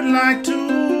I would like to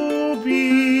be.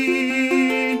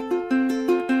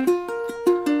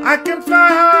 I can fly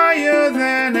higher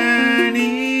than an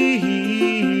eagle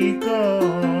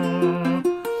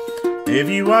if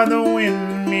you are the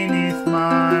wind beneath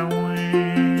my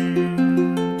wings.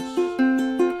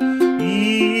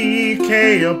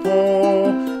 Ike po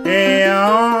e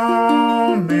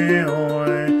ao me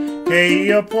oe, ke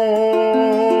po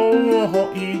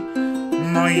ho'i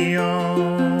mai au.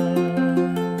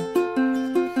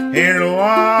 He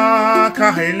loa ka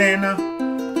helena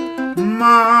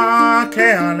ma ke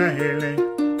ala hele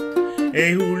e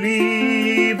huli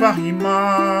wahima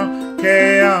ke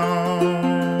au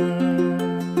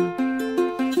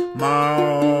ma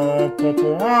o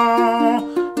popo au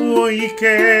ui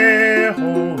ke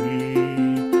hoi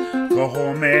ko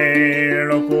home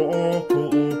loko o ku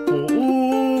upu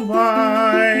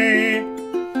uwai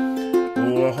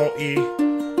ua hoi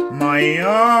mai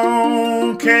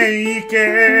au ke ike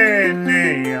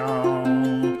nei au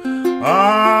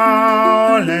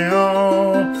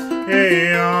Leo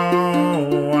e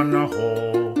au ana ho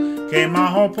ke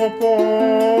maho popo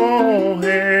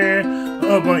he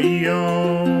awaio.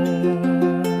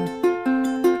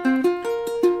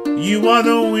 You are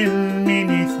the wind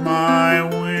beneath my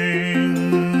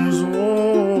wings.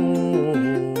 Oh,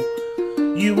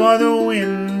 you are the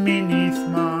wind beneath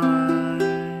my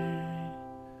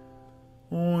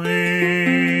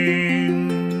wings.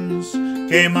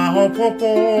 Ke maho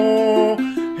popo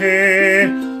he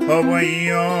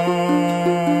Hawaiian.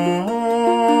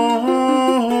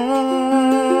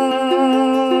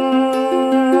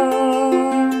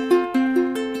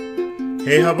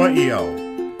 He Hawaii au,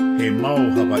 he mau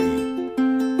Hawaii,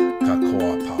 ka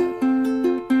koa pau.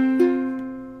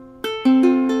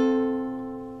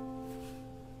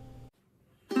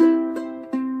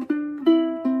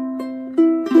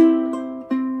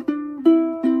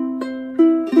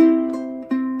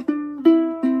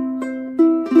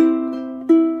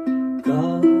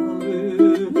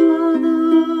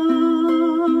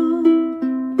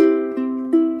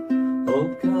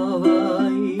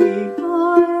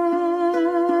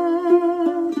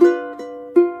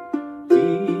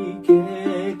 Ike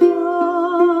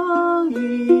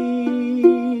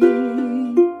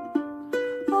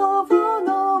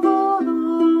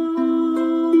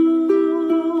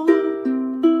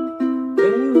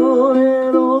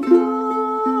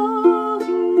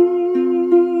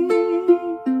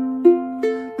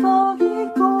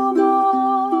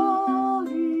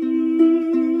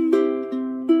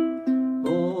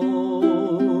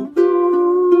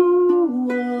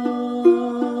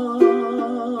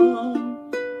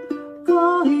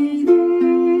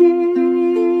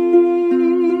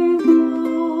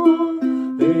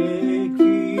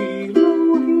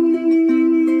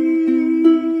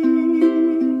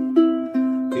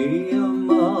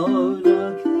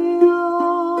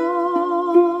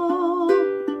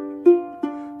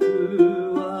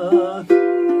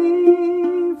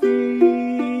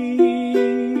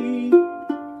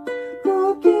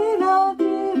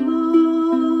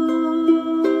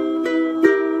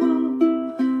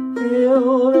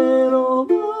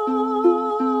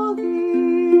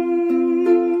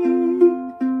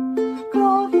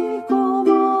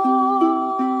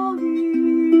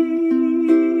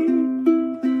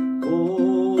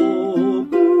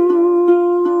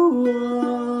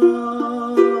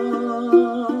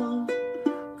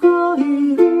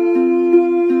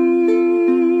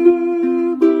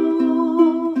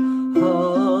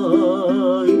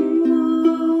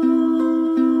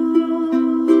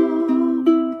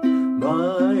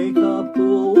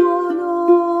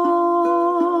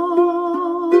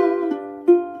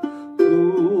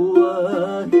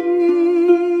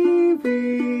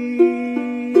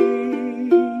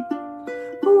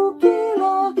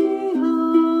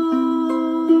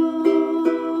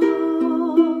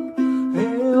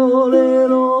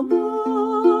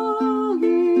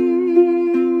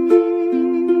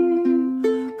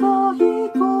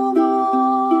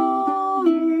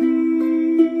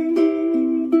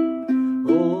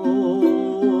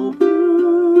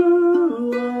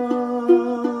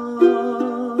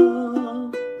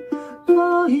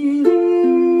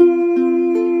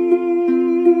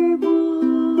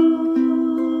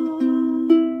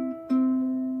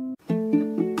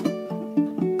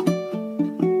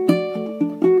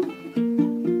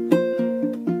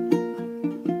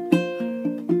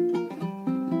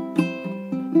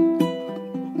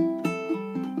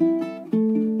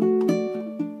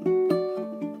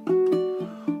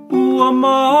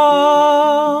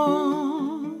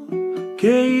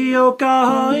Keio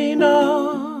kahaina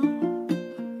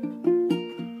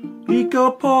I ka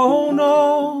pono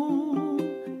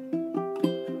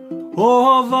o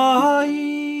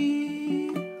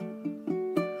Hawaii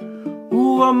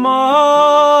Ua ma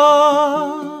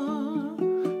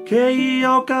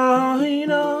Keio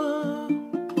kahaina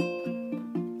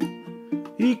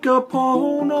I ka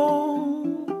pono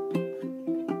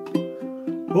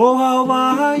o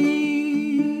Hawaii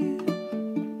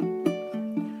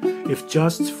If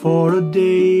just for a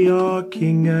day our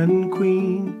king and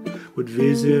queen would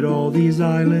visit all these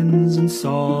islands and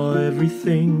saw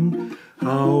everything,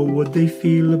 how would they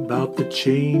feel about the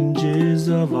changes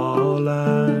of our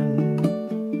land?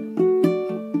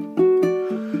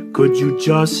 Could you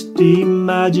just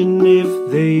imagine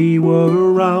if they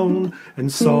were around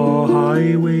and saw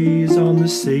highways on the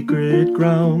sacred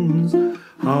grounds?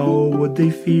 How would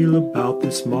they feel about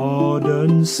this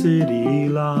modern city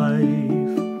life?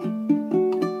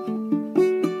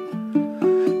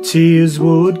 Tears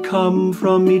would come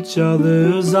from each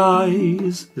other's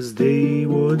eyes as they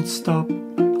would stop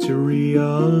to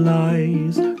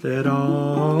realize that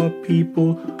our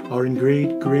people are in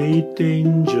great, great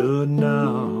danger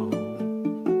now.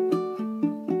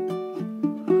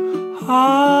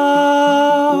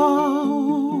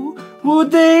 How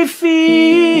would they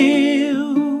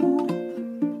feel?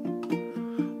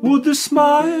 Would the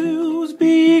smiles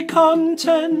be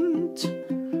content,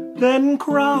 then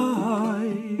cry?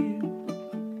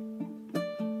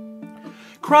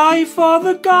 Cry for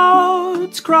the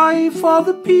gods, cry for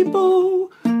the people,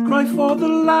 cry for the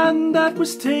land that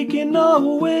was taken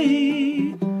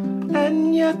away.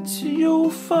 And yet you'll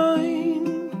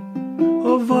find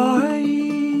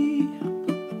Hawaii.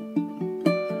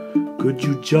 Could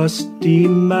you just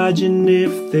imagine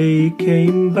if they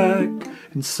came back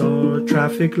and saw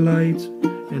traffic lights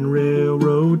and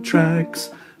railroad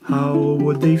tracks? How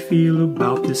would they feel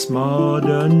about this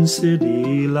modern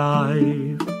city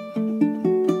life?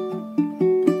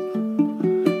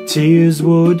 Tears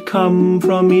would come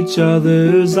from each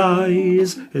other's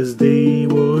eyes as they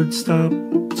would stop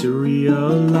to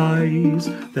realize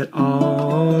that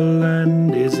our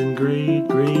land is in great,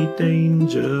 great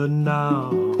danger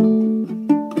now.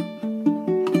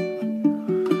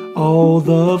 All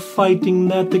the fighting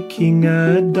that the king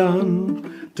had done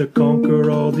to conquer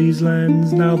all these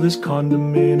lands, now there's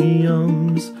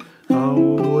condominiums. How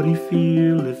would he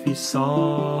feel if he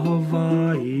saw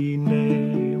Hawaii now?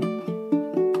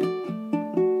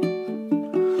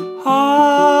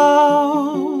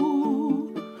 How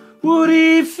would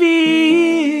he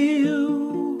feel?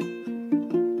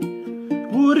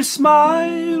 Would his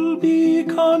smile be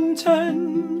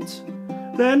content,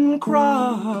 then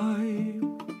cry?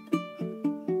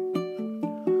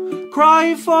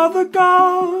 Cry for the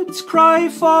gods, cry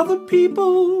for the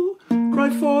people, cry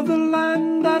for the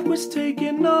land that was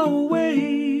taken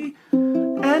away.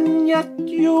 And yet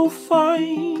you'll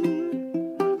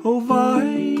find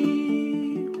Hawaii.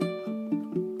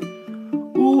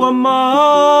 Ua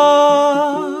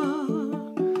ma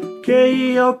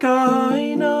Keio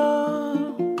kahaina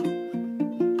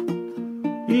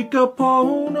I ka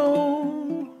pono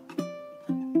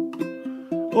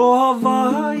o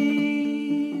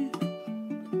Hawaii.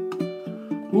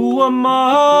 Ua ma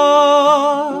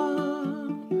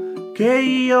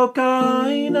Keio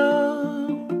kahaina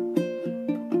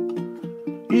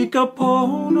I ka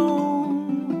pono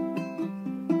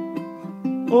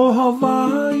o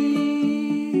Hawaii.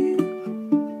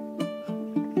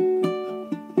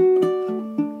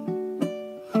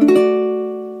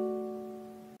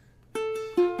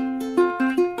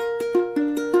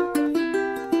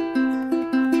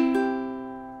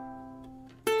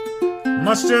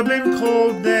 Must have been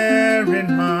cold there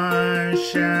in my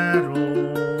shadow,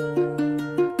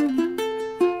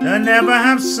 to never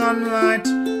have sunlight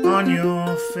on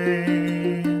your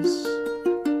face.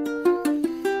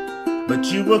 but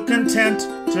you were content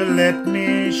to let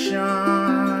me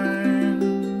shine.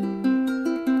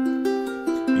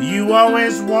 You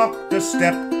always walked a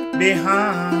step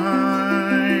behind.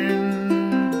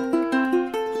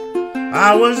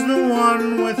 I was the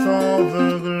one with all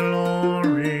the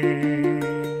glory.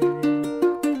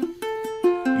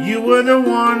 You were the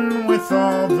one with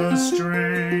all the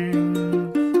strength.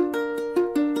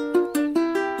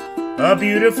 A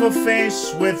beautiful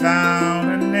face without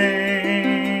a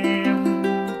name.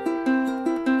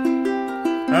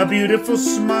 A beautiful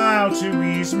smile to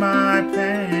ease my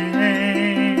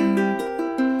pain.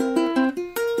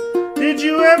 Did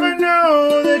you ever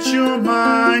know that you're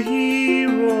my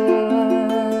hero?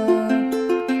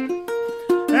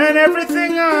 And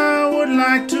everything I would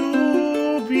like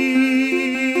to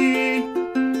be.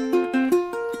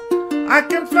 I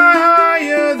can fly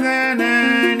higher than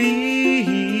an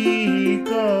eagle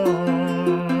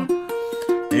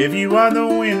if you are the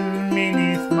wind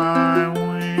beneath my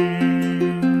wings.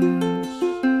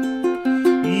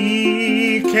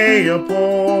 Ikeapo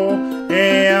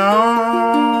e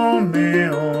ao me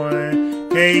oe,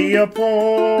 keapo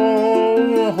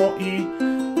ho'i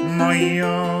mai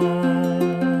au.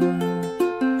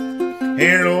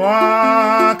 He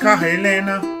loa ka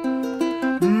helena,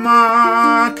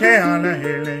 ma ke ala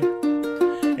hele,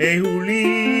 e huli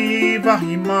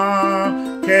wahi ma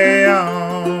ke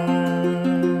au.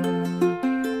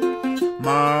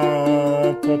 Ma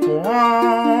o popo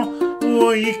au, ua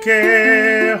ike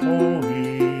hoi,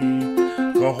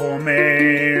 koho me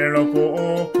loko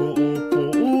o ku'upu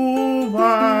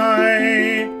uwai.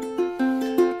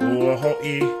 Ua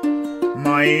hoi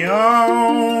mai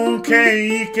au ke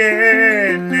ike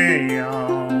nei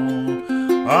au.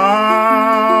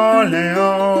 A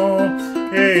leo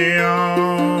e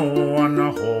au ana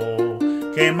ho,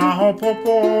 ke maho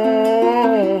popo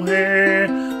he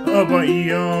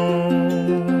Hawaii au.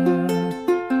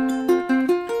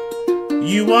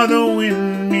 You are the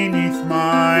wind beneath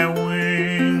my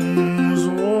wings.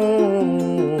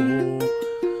 Oh,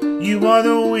 you are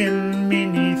the wind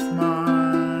beneath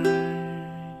my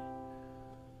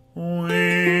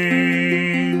wings.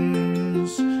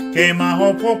 Ke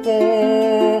maho popo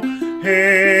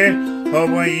he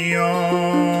Hawaii au.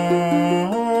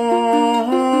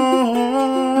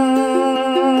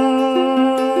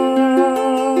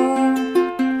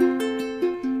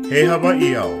 He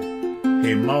Hawaii au,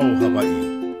 he mau Hawaii,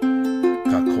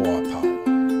 ka koa pau.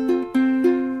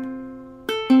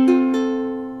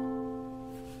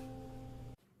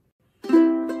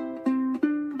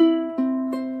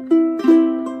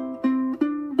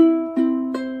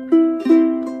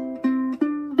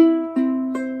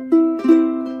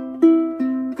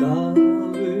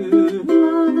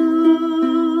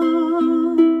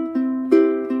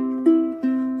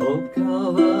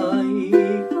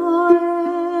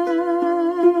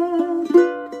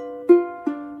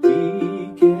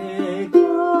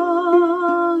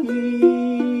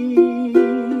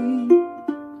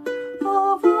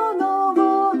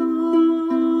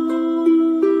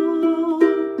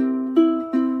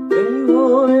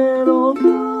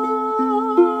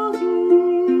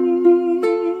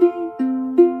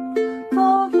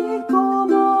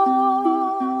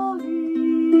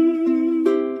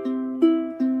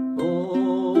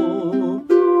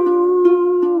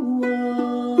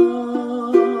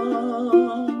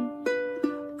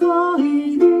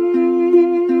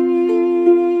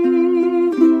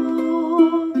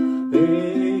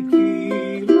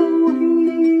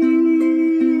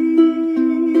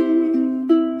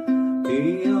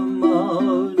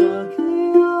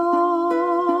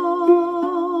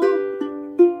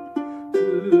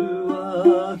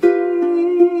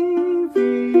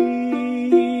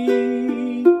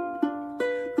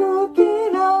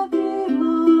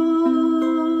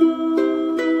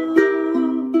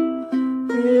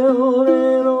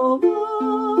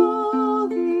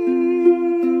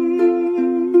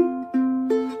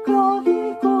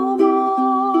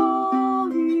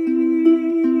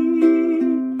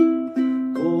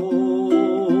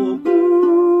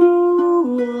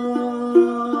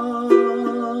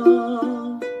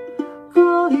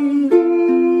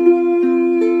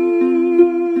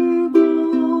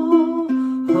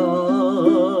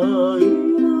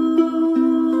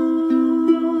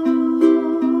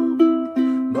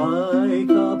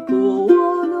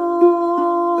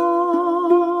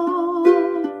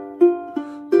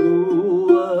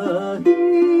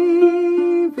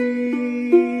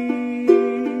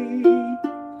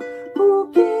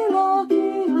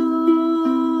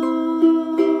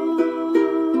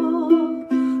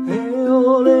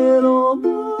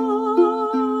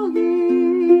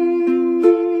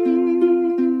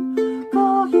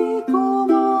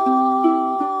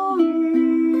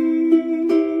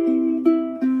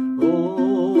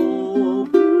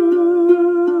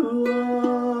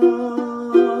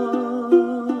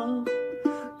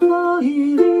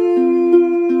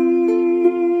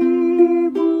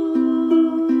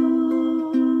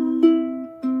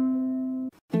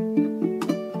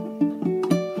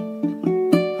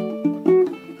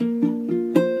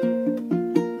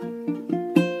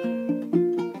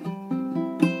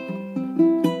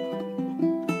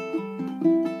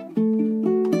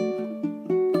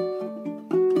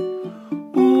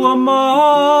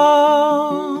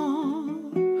 Uama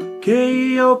ke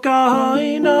o ka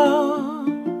haina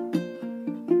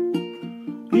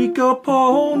I ka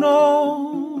pono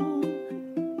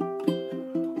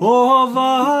o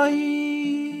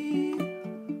Hawaii.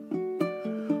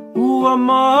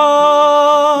 Uama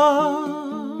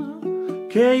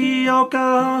ke o ka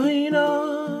haina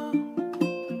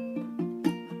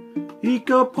I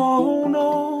ka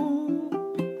pono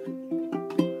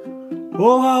o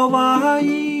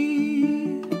Hawaii.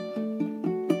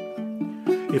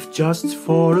 If just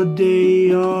for a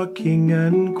day our king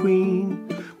and queen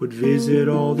would visit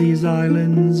all these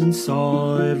islands and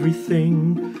saw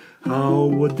everything, how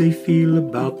would they feel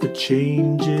about the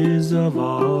changes of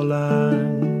our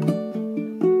land?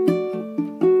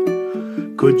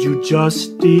 Could you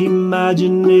just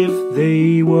imagine if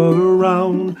they were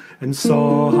around and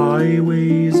saw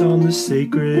highways on the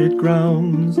sacred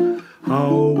grounds?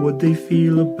 How would they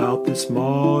feel about this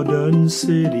modern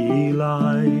city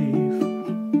life?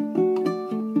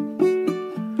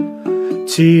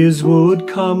 Tears would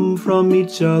come from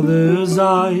each other's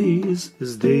eyes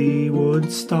as they would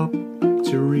stop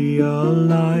to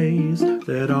realize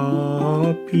that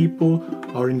our people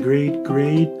are in great,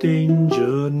 great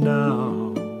danger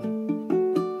now.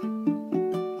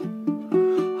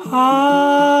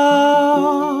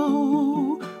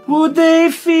 How would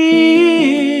they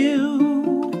feel?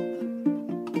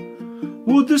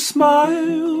 Would the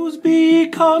smiles be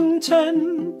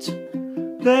content,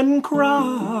 then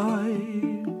cry?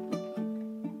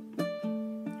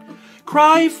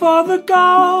 Cry for the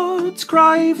gods,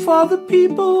 cry for the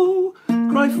people,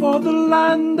 cry for the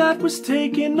land that was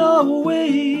taken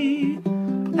away,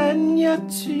 and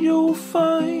yet you'll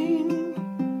find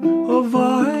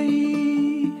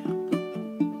Hawaii.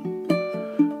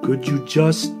 Could you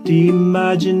just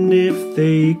imagine if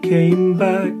they came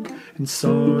back and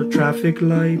saw traffic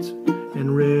lights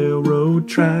and railroad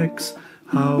tracks?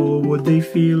 How would they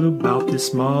feel about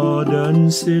this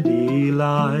modern city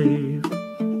life?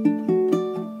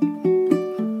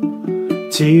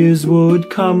 Tears would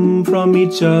come from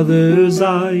each other's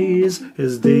eyes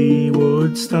as they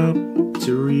would stop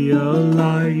to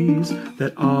realize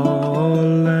that our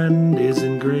land is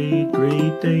in great,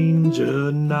 great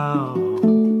danger now.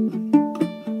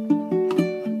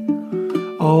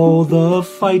 All the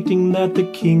fighting that the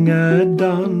king had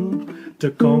done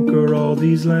to conquer all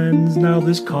these lands, now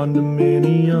there's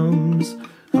condominiums.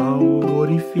 How would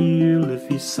he feel if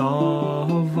he saw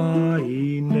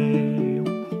Hawaii now?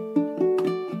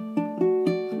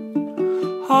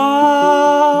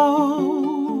 How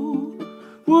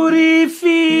would he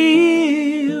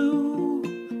feel?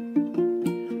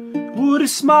 Would a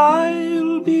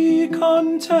smile be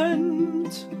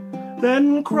content,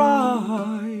 then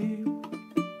cry?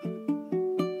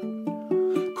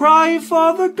 Cry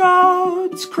for the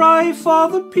gods, cry for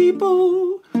the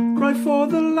people, cry for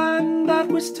the land that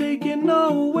was taken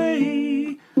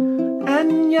away,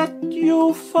 and yet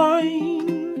you'll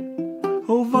find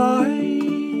Hawaii.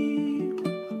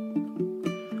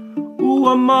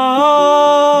 Uama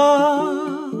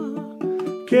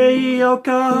ke o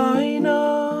ka haina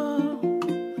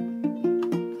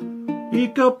I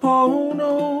ka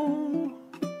pono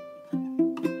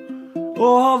o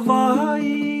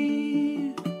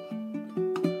Hawaii.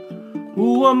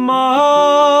 Uama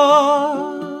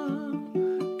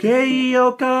ke o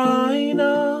ka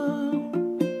haina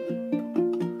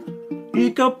I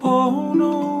ka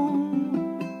pono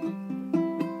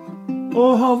o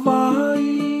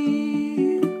Hawaii.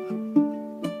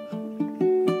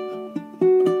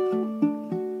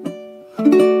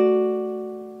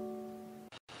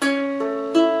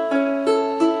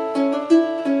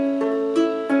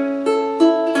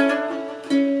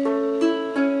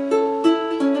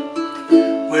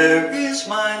 Where is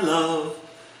my love,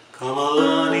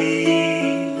 Kamalani?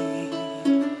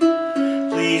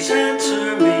 Please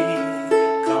answer me,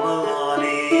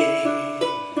 Kamalani.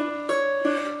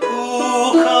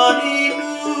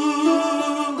 Kukaninu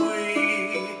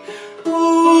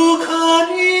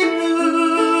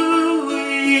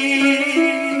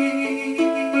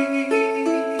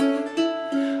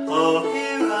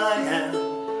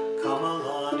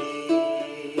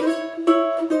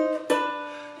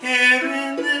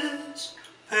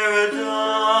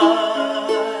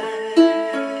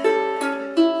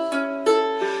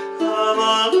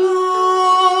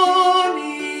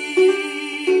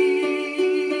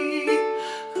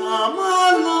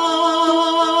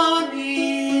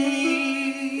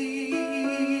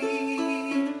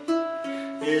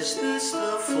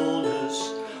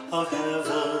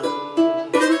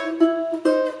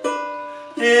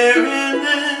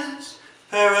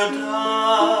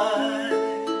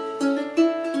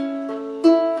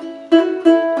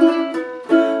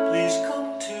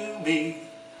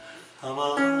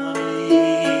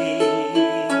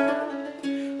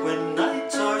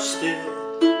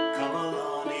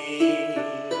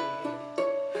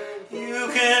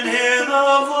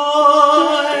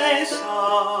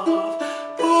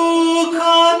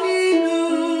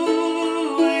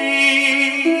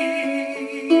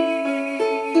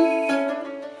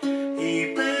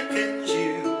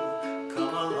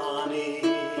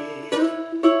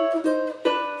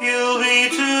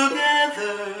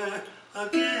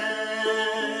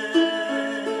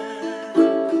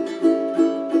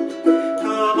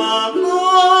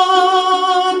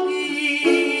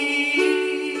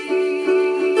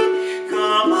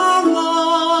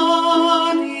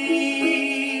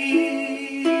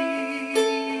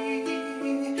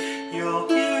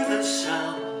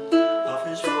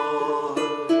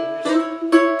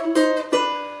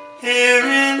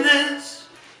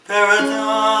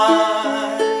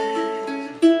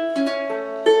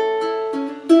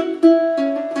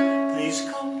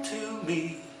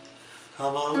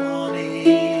Kamalani.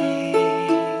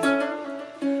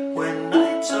 When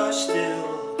nights are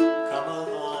still,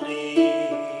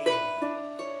 Kamalani,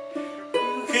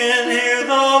 you can hear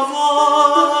the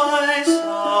voice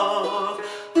of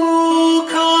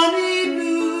Ukanibui.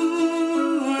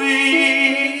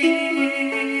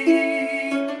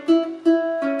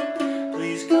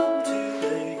 Please come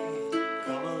today,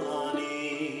 Kamalani.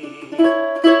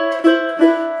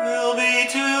 We'll be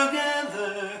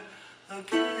together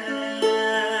again.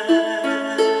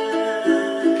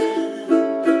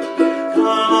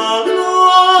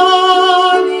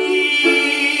 Kamalani,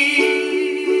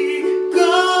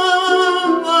 Kamalani.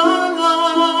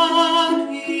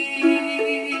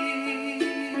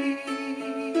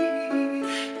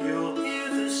 You'll hear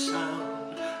the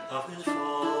sound of his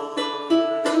voice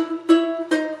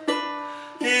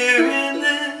here in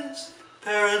this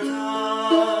paradise.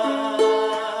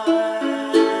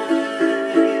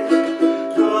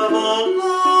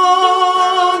 Kamalani,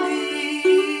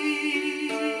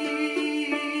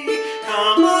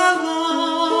 Kamalani.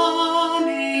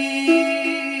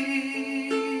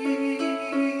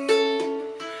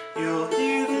 You'll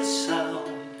hear the sound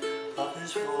of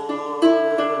his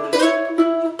voice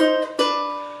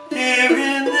here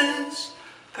in this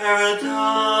paradise, paradise.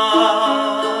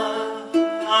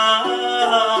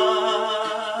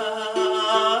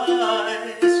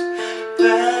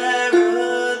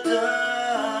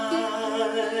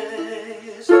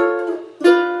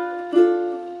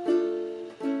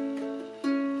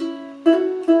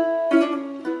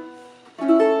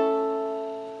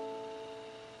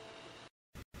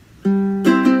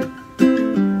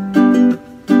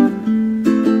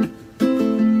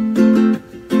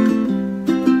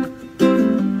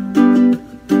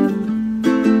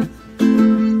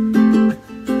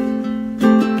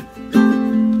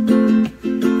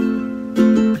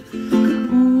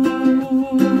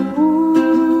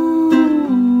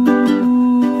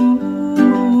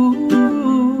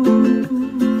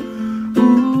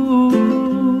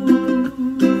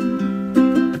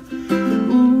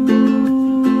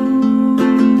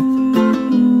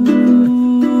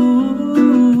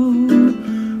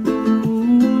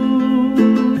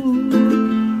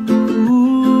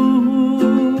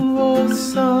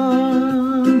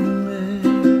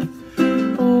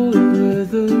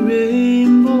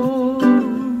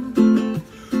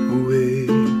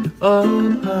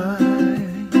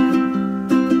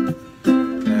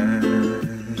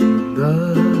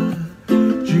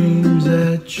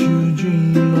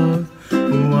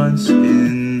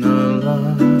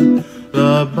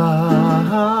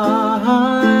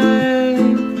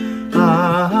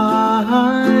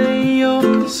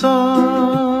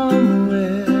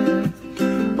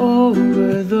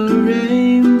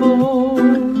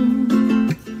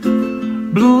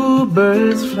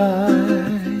 Bluebirds fly,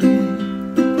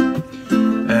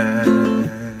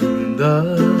 and the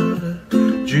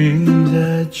dreams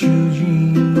that you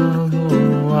dream of,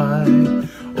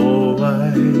 oh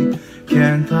why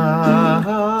can't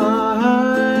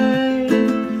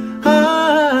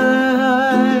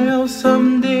I'll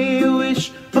someday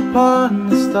wish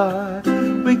upon a star,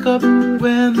 wake up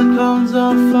when the clouds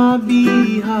are far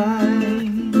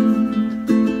behind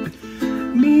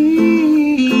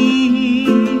me,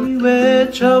 where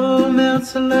trouble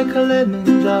melts like a lemon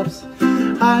drops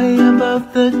high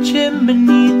above the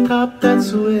chimney top.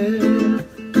 That's where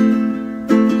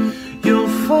you'll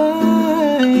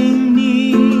find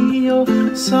me, oh,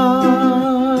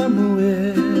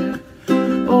 somewhere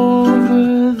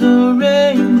over the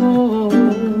rainbow.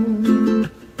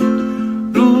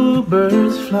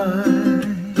 Bluebirds fly,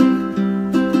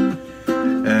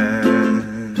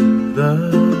 and the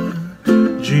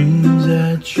dreams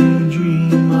that you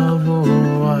dream of, oh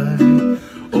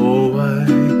why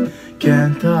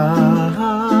can't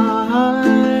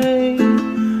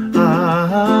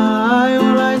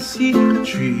well, I see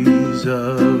trees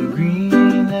of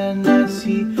green, and I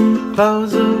see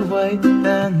clouds of white,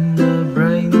 and the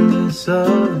brightness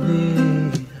of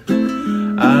day.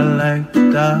 I like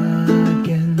the dark,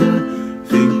 and I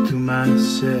think to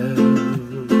myself,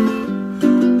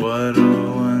 what a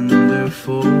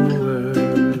wonderful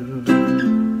world.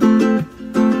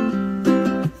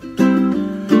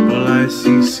 Well, I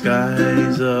see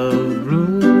skies of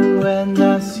blue, and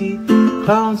I see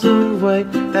clouds of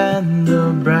white, and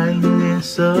the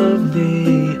brightness of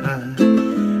day.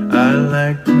 I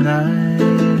like the night,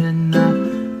 and I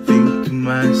think to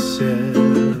myself,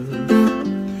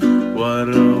 what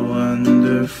a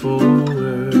wonderful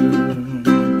world.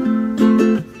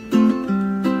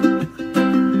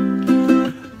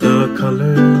 The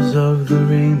colors of the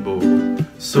rainbow,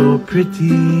 so pretty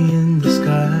in the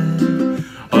sky,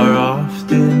 are off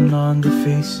on the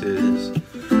faces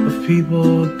of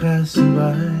people passing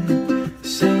by,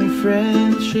 saying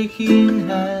French, shaking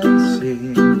hands,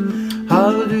 saying,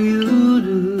 how do you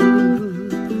do?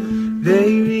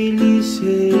 They really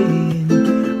saying,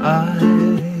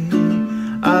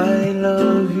 I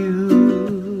love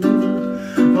you.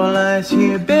 While I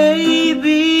hear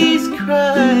babies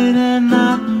crying and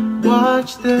I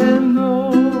watch them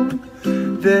grow,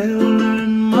 they'll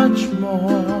learn much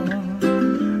more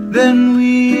than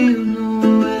we'll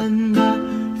know. And I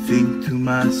think to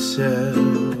myself,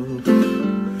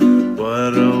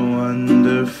 what a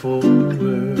wonderful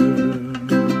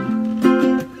world.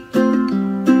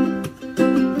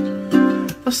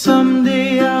 Well,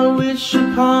 someday I wish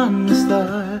upon a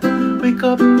star, wake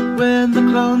up when the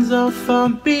clouds are far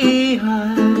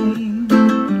behind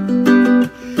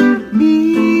me,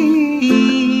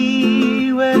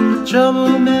 when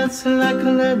trouble melts like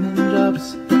a lemon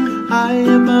drops high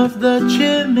above the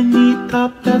chimney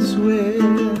top. That's where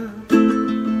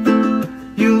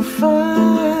you'll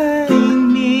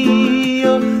find me,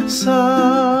 oh,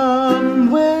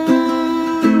 somewhere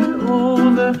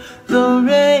over the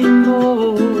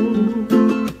rainbow.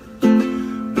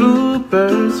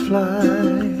 Bluebirds fly,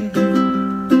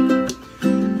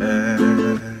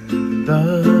 and the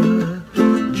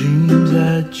dreams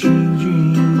that you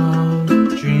dream of,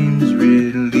 dreams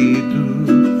really do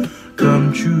come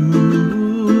true.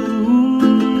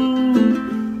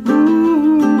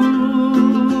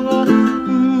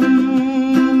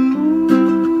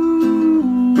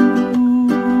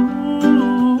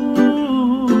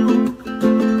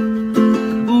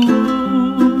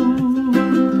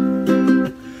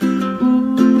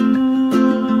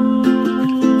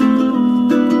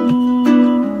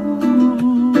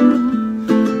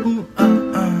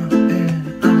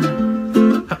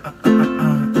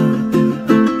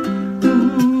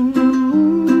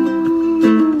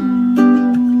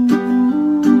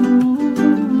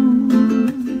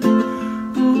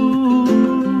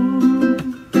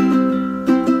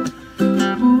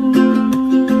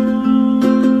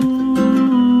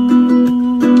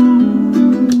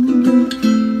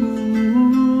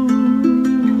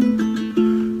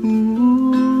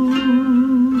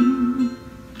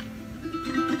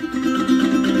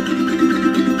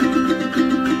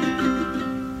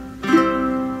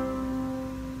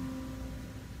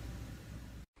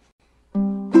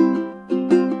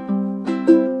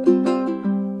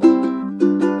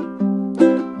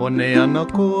 Hone ana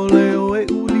ko leo e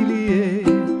ulili e,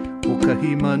 o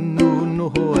kahi manu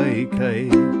noho ai kai,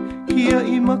 kia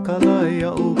I makalai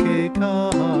a o ke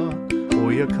kaha, o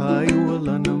ia kai ua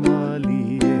lana mali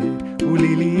e,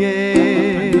 ulili e,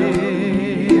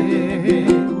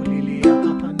 ulili a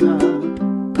kapana,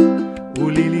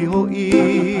 ulili hoi,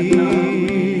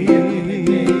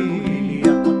 ulili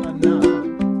a kapana,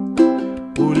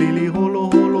 ulili holo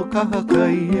holo kaha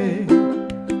kai e,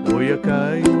 o ia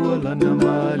kai ua lana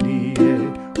mali e,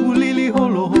 ulili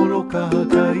holo holo kaha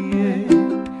kai e,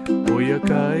 o ia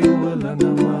kai ua lana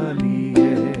mali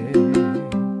e.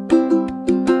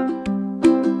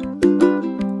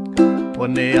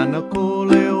 Wane ana ko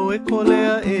leo e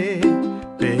kolea e,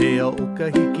 pehea o ka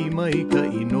hiki mai ka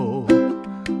ino,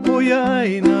 o ia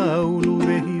ai na ulu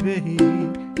vehi vehi,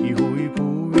 I hui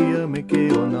puia me ke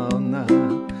ona ona,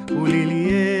 ulili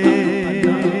e.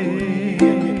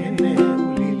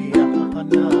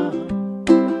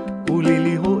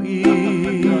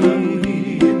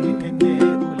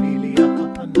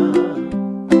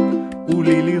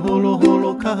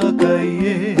 Kaha kai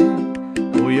e,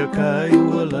 o ia kai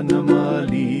ua lana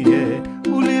mali e,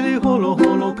 ulili holo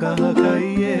holo kaha kai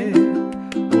e,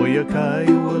 o ia kai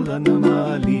ua lana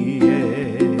mali e.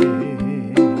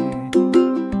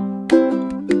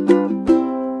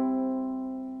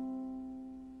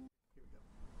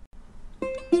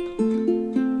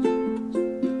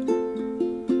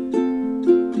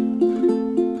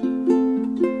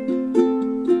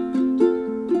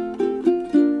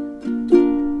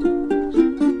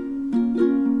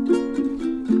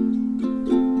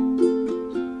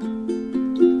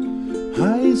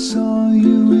 I saw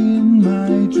you in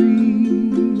my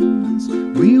dreams.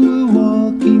 We were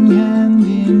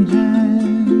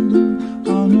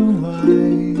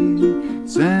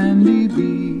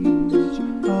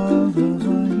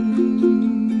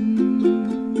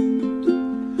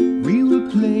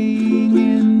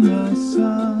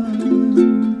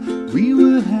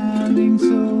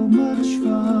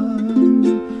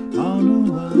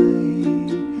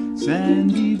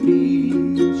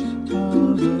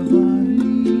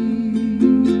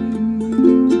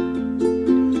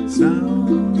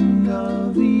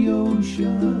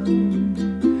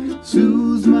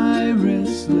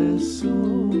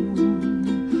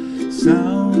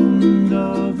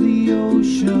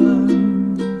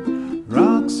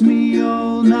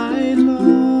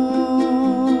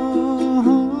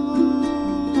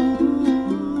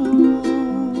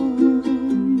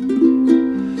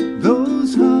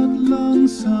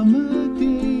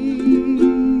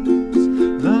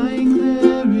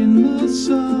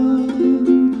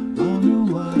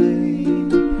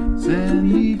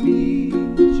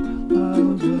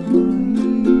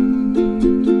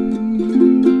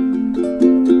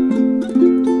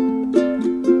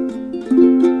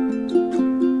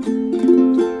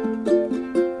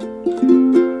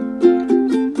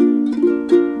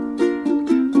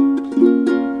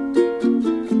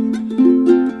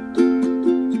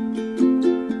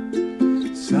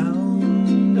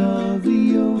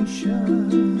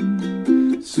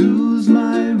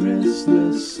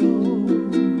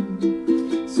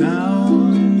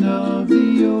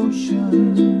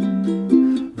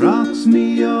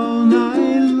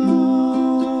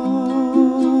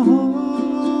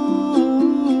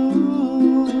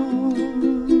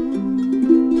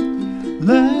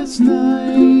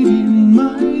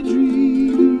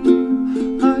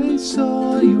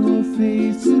saw your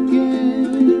face